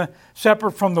agenda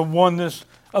separate from the oneness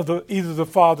of either the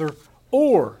Father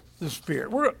or the Spirit.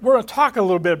 We're going to talk a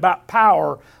little bit about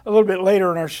power a little bit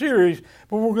later in our series,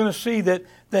 but we're going to see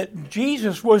that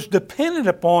Jesus was dependent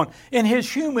upon, in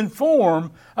his human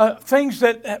form, things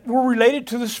that were related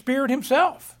to the Spirit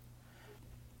himself.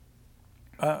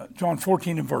 John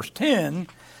 14 and verse 10,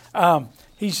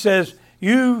 he says,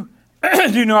 you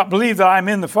do not believe that I am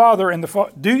in the Father, and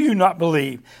do you not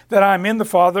believe that I am in the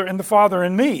Father, and the Father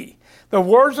in me? The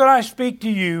words that I speak to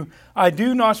you, I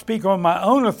do not speak on my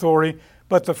own authority,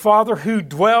 but the Father who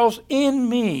dwells in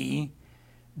me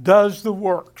does the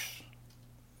works.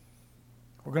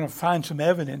 We're going to find some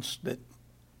evidence that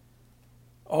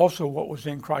also what was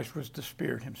in Christ was the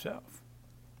Spirit himself.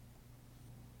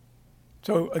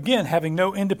 So again, having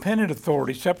no independent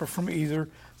authority separate from either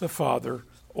the Father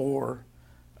or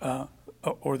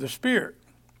the Spirit.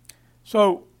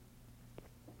 So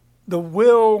the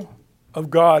will of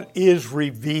God is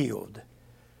revealed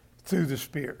through the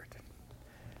Spirit.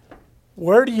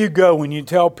 Where do you go when you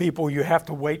tell people you have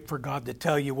to wait for God to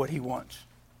tell you what he wants?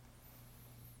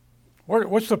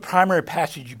 What's the primary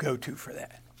passage you go to for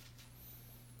that?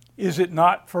 Is it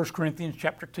not 1 Corinthians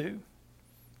chapter 2,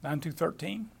 9 through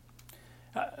 13?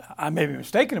 I may be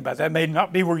mistaken about that. That may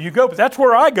not be where you go, but that's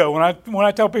where I go when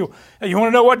I tell people, hey, you want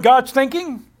to know what God's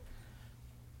thinking?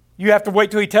 You have to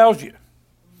wait till he tells you.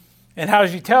 And how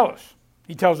does he tell us?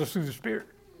 He tells us through the Spirit.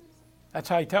 That's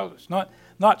how he tells us.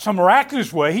 Not some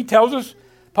miraculous way. He tells us,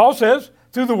 Paul says,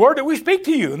 through the word that we speak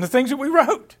to you and the things that we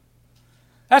wrote.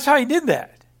 That's how he did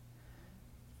that.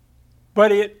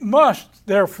 But it must,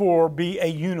 therefore, be a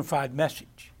unified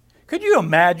message. Could you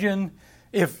imagine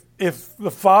if the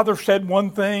Father said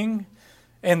one thing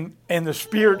and the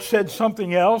Spirit said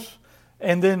something else,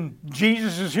 and then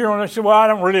Jesus is here and I said, well, I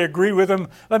don't really agree with him.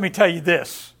 Let me tell you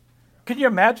this. Can you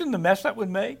imagine the mess that would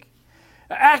make?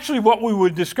 Actually, what we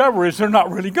would discover is they're not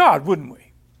really God, wouldn't we?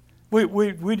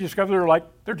 We discover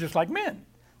they're just like men.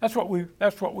 That's what we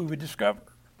would discover.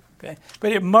 Okay?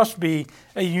 But it must be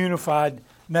a unified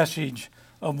message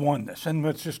of oneness. And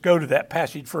let's just go to that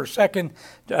passage for a second.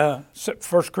 1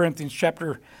 Corinthians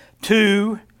chapter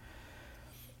 2.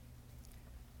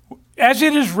 As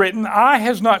it is written, eye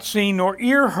has not seen, nor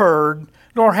ear heard,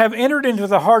 nor have entered into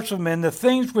the hearts of men the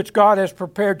things which God has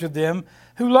prepared to them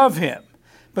who love him.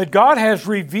 But God has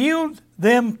revealed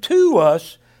them to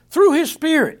us through his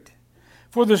Spirit.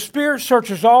 For the Spirit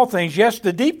searches all things, yes,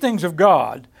 the deep things of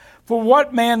God. For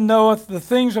what man knoweth the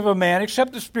things of a man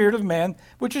except the spirit of man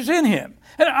which is in him?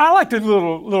 And I like to do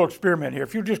a little experiment here.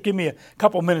 If you'll just give me a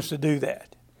couple minutes to do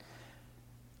that.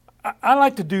 I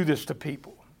like to do this to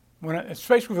people.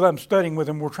 Especially when I'm studying with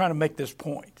them, we're trying to make this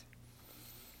point.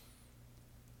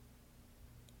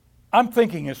 I'm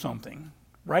thinking of something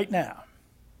right now.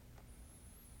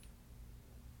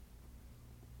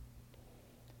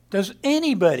 Does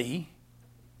anybody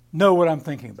know what I'm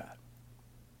thinking about?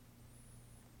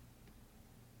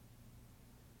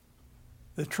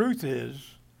 The truth is,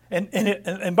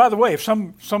 and by the way, if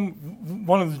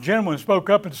one of the gentlemen spoke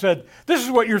up and said, "This is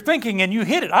what you're thinking," and you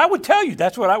hit it, I would tell you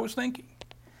that's what I was thinking.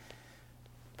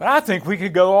 But I think we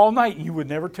could go all night and you would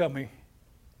never tell me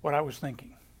what I was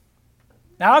thinking.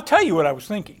 Now I'll tell you what I was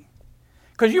thinking,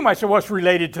 because you might say, "Well, it's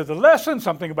related to the lesson,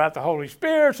 something about the Holy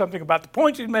Spirit, something about the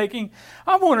points he's making."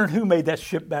 I'm wondering who made that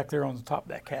ship back there on the top of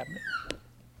that cabinet.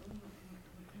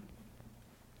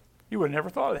 You would have never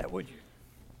thought of that, would you?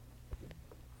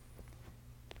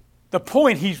 The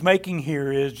point he's making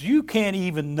here is you can't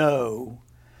even know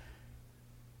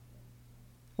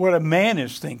what a man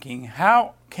is thinking.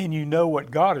 How can you know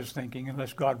what God is thinking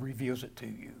unless God reveals it to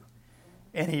you?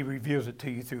 And he reveals it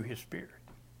to you through his Spirit.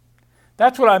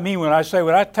 That's what I mean when I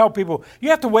tell people, you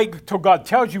have to wait until God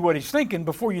tells you what he's thinking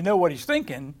before you know what he's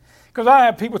thinking. Because I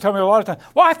have people tell me a lot of times,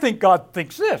 "Well, I think God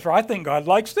thinks this," or "I think God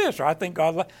likes this," or "I think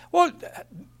God Well,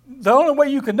 the only way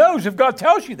you can know is if God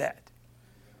tells you that.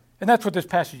 And that's what this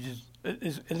passage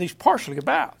is at least partially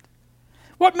about.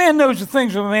 What man knows the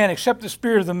things of a man except the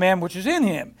spirit of the man which is in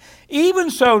him?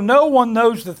 Even so, no one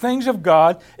knows the things of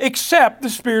God except the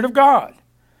Spirit of God.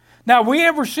 Now we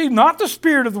have received not the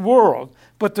spirit of the world,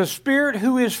 but the Spirit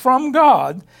who is from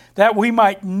God, that we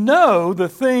might know the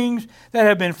things that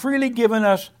have been freely given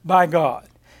us by God.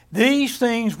 These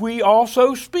things we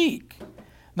also speak,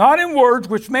 not in words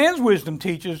which man's wisdom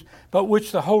teaches, but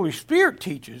which the Holy Spirit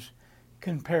teaches,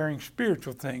 comparing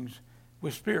spiritual things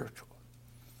with spiritual.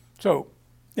 So,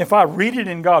 if I read it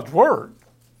in God's Word,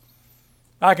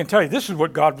 I can tell you this is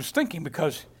what God was thinking,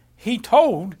 because he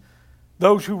told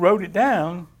those who wrote it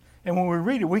down, and when we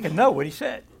read it, we can know what he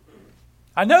said.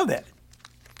 I know that.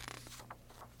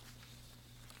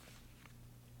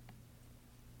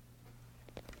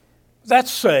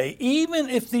 Let's say, even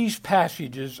if these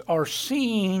passages are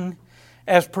seen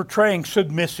as portraying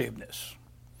submissiveness,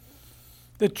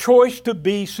 the choice to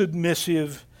be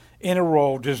submissive in a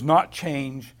role does not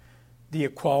change the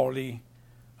equality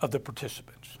of the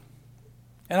participants.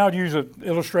 And I'll use an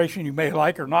illustration you may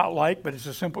like or not like, but it's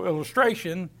a simple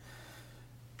illustration.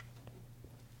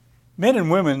 Men and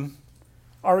women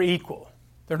are equal.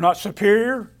 They're not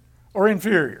superior or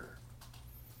inferior.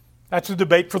 That's a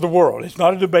debate for the world. It's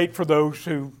not a debate for those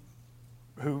who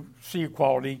see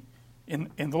equality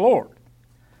in the Lord.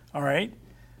 All right?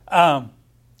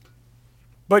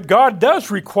 But God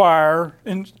does require,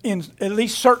 in at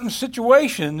least certain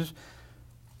situations,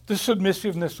 the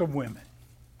submissiveness of women.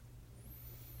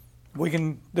 We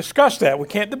can discuss that. We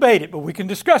can't debate it, but we can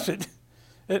discuss it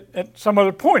at some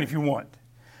other point if you want.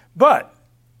 But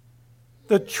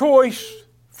the choice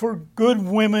for good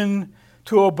women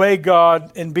to obey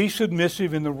God and be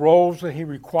submissive in the roles that he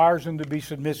requires them to be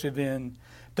submissive in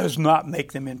does not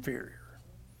make them inferior.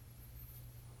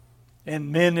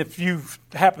 And men, if you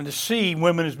happen to see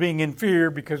women as being inferior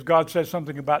because God says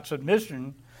something about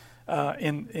submission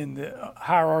in the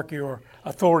hierarchy or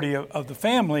authority of the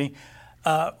family,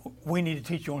 we need to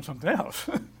teach you on something else.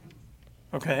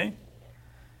 Okay?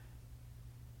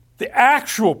 The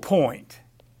actual point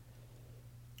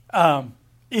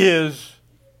is,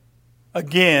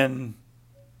 again,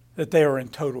 that they are in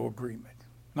total agreement.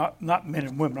 Not men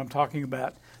and women. I'm talking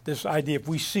about this idea. If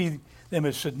we see them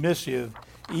as submissive,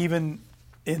 even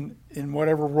in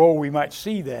whatever role we might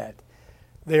see that,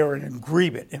 they are in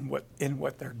agreement in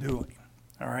what they're doing.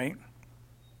 All right?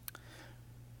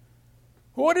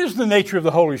 What is the nature of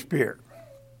the Holy Spirit?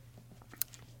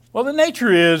 Well, the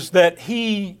nature is that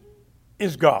he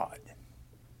is God.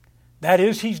 That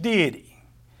is, he's deity.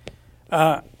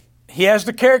 He has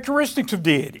the characteristics of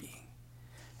deity.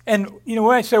 And,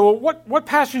 when I say, well, what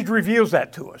passage reveals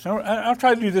that to us? I'll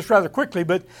try to do this rather quickly,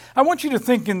 but I want you to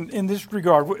think in this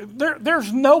regard.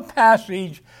 There's no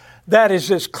passage that is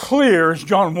as clear as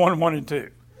John 1 and 2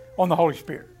 on the Holy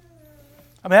Spirit.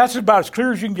 I mean, that's about as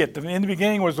clear as you can get. In the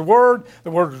beginning was the Word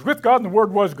was with God, and the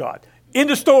Word was God.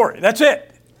 End of story. That's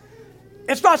it.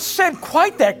 it's not said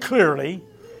quite that clearly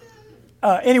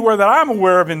anywhere that I'm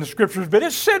aware of in the Scriptures, but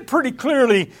it's said pretty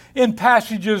clearly in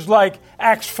passages like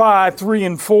Acts 5, 3,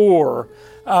 and 4,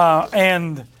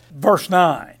 and verse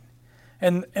 9.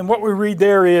 And what we read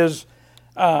there is,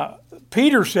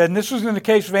 Peter said, and this was in the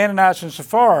case of Ananias and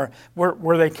Sapphira,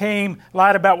 where they came,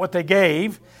 lied about what they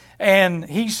gave, and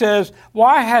he says,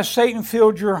 why has Satan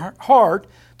filled your heart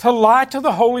to lie to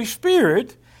the Holy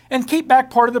Spirit and keep back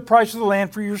part of the price of the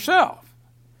land for yourself?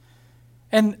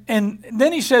 And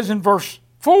then he says in verse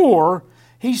 4,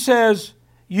 he says,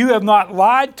 you have not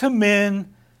lied to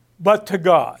men, but to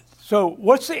God. So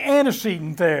what's the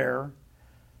antecedent there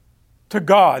to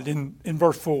God in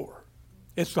verse 4?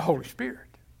 It's the Holy Spirit.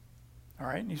 All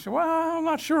right? And he said, well, I'm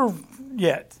not sure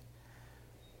yet.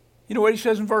 You know what he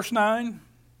says in verse 9?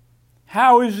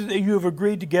 How is it that you have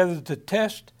agreed together to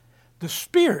test the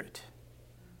Spirit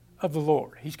of the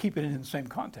Lord? He's keeping it in the same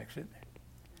context, isn't it?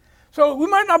 So we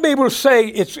might not be able to say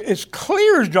it's as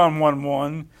clear as John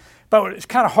 1:1, but it's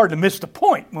kind of hard to miss the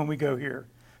point when we go here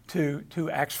to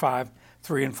Acts 5,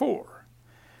 3, and 4.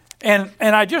 And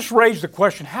I just raised the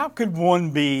question, how could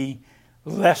one be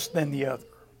less than the other?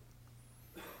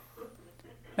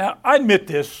 Now, I admit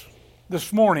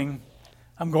this morning,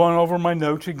 I'm going over my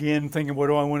notes again, thinking, what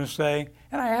do I want to say?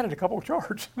 And I added a couple of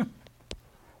charts.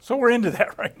 So we're into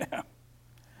that right now.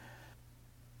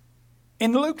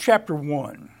 In Luke chapter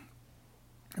 1,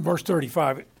 verse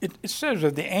 35, it says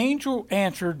that the angel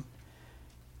answered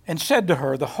and said to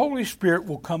her, the Holy Spirit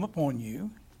will come upon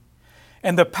you,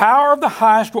 and the power of the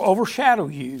highest will overshadow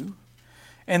you,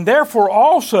 and therefore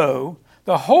also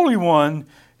the Holy One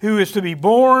who is to be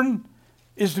born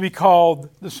is to be called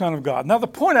the Son of God. Now the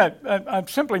point I'm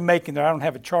simply making there, I don't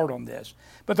have a chart on this,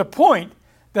 but the point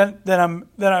that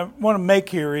I want to make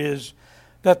here is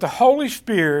that the Holy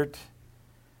Spirit,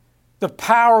 the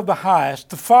power of the highest,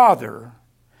 the Father,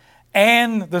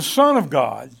 and the Son of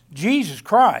God, Jesus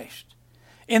Christ,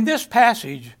 in this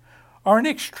passage are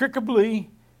inextricably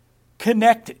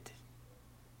connected.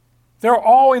 They're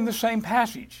all in the same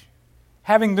passage,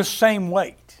 having the same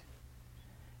weight.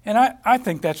 And I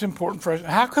think that's important for us.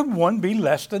 How can one be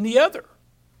less than the other?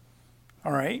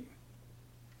 All right?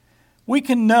 We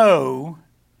can know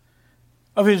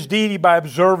of his deity by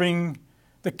observing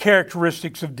the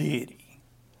characteristics of deity.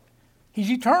 He's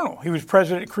eternal. He was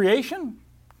present at creation,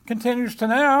 continues to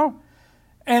now.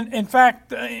 And in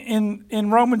fact, in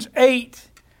Romans 8,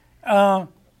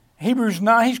 Hebrews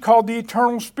 9, he's called the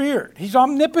eternal Spirit. He's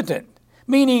omnipotent,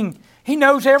 meaning he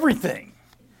knows everything.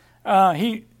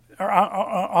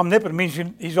 Omnipotent means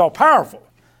he's all-powerful.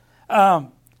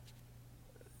 The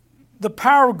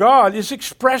power of God is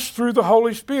expressed through the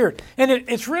Holy Spirit. And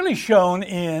it's really shown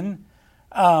in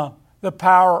the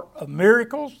power of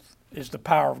miracles, is the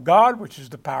power of God, which is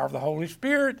the power of the Holy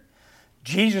Spirit.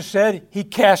 Jesus said he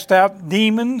cast out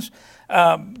demons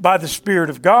by the Spirit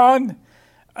of God.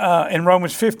 In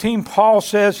Romans 15, Paul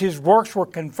says his works were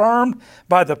confirmed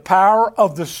by the power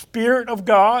of the Spirit of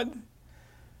God.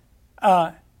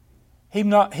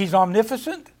 He's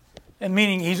omnipotent, and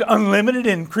meaning he's unlimited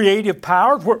in creative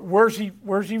power. Where was he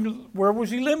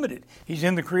limited? He's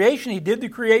in the creation. He did the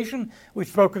creation. We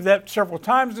spoke of that several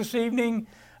times this evening.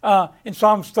 In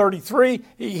Psalms 33,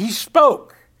 he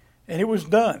spoke, and it was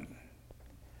done.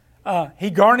 He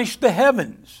garnished the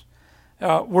heavens,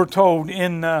 we're told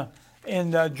in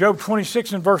Job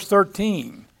 26 and verse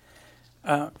 13.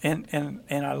 And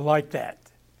I like that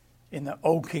in the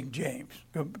Old King James.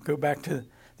 Go back to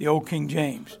the Old King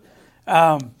James.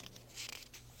 And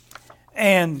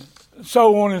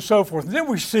so on and so forth. And then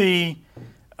we see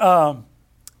that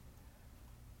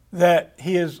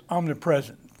he is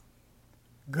omnipresent.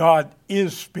 God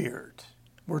is spirit,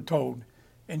 we're told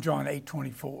in John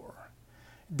 8:24.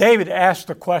 David asked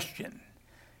the question,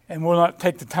 and we'll not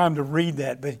take the time to read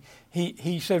that, but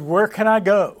he said, where can I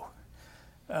go?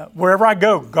 Wherever I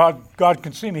go, God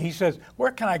can see me. He says,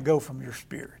 where can I go from your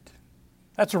spirit?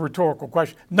 That's a rhetorical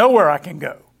question. Nowhere I can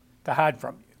go to hide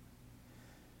from you.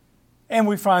 And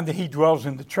we find that he dwells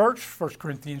in the church, 1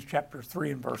 Corinthians chapter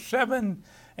 3 and verse 7,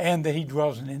 and that he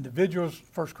dwells in individuals,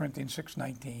 1 Corinthians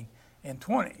 6:19 and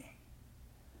 20.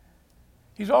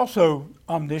 He's also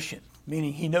omniscient,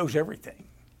 meaning he knows everything.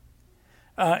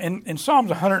 In Psalms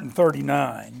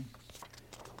 139,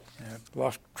 I've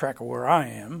lost track of where I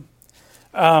am.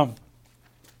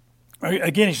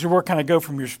 Again, he said, where can I go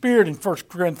from your spirit? In 1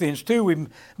 Corinthians 2, we've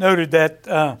noted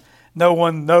that no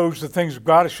one knows the things of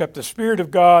God except the Spirit of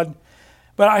God.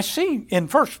 But I see in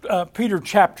 1 Peter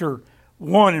chapter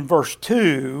 1 and verse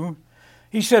 2,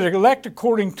 he said, elect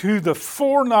according to the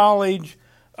foreknowledge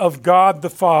of God the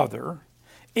Father,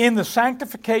 in the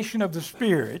sanctification of the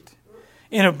Spirit,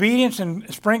 in obedience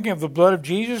and sprinkling of the blood of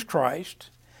Jesus Christ.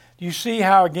 Do you see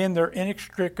how, again, they're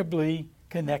inextricably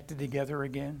connected together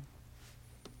again?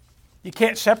 You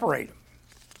can't separate them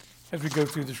as we go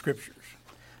through the Scriptures.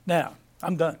 Now,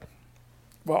 I'm done.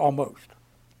 Well, almost.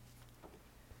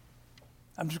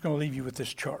 I'm just going to leave you with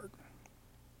this chart.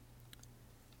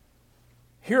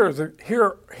 Here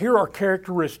are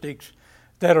characteristics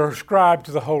that are ascribed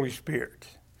to the Holy Spirit.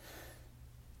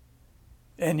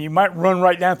 And you might run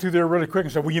right down through there really quick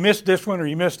and say, well, you missed this one or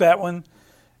you missed that one,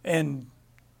 and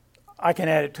I can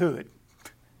add it to it.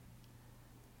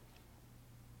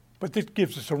 But this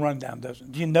gives us a rundown, doesn't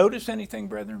it? Do you notice anything,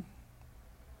 brethren,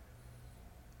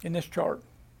 in this chart?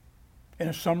 In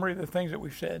a summary of the things that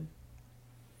we've said?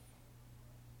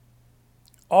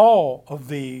 All of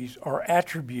these are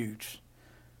attributes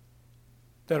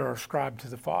that are ascribed to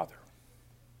the Father,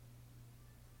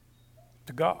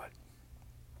 to God.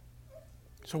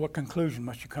 So what conclusion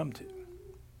must you come to?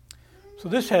 So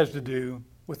this has to do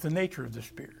with the nature of the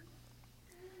Spirit.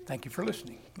 Thank you for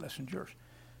listening. Lesson's yours.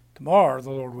 Tomorrow, the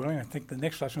Lord willing, I think the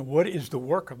next lesson, what is the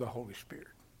work of the Holy Spirit?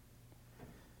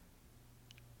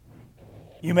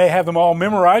 You may have them all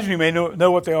memorized, you may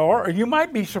know what they are, or you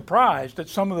might be surprised that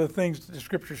some of the things that the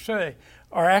Scriptures say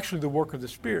are actually the work of the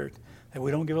Spirit that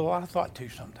we don't give a lot of thought to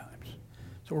sometimes.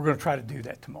 So we're going to try to do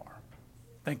that tomorrow.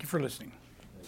 Thank you for listening.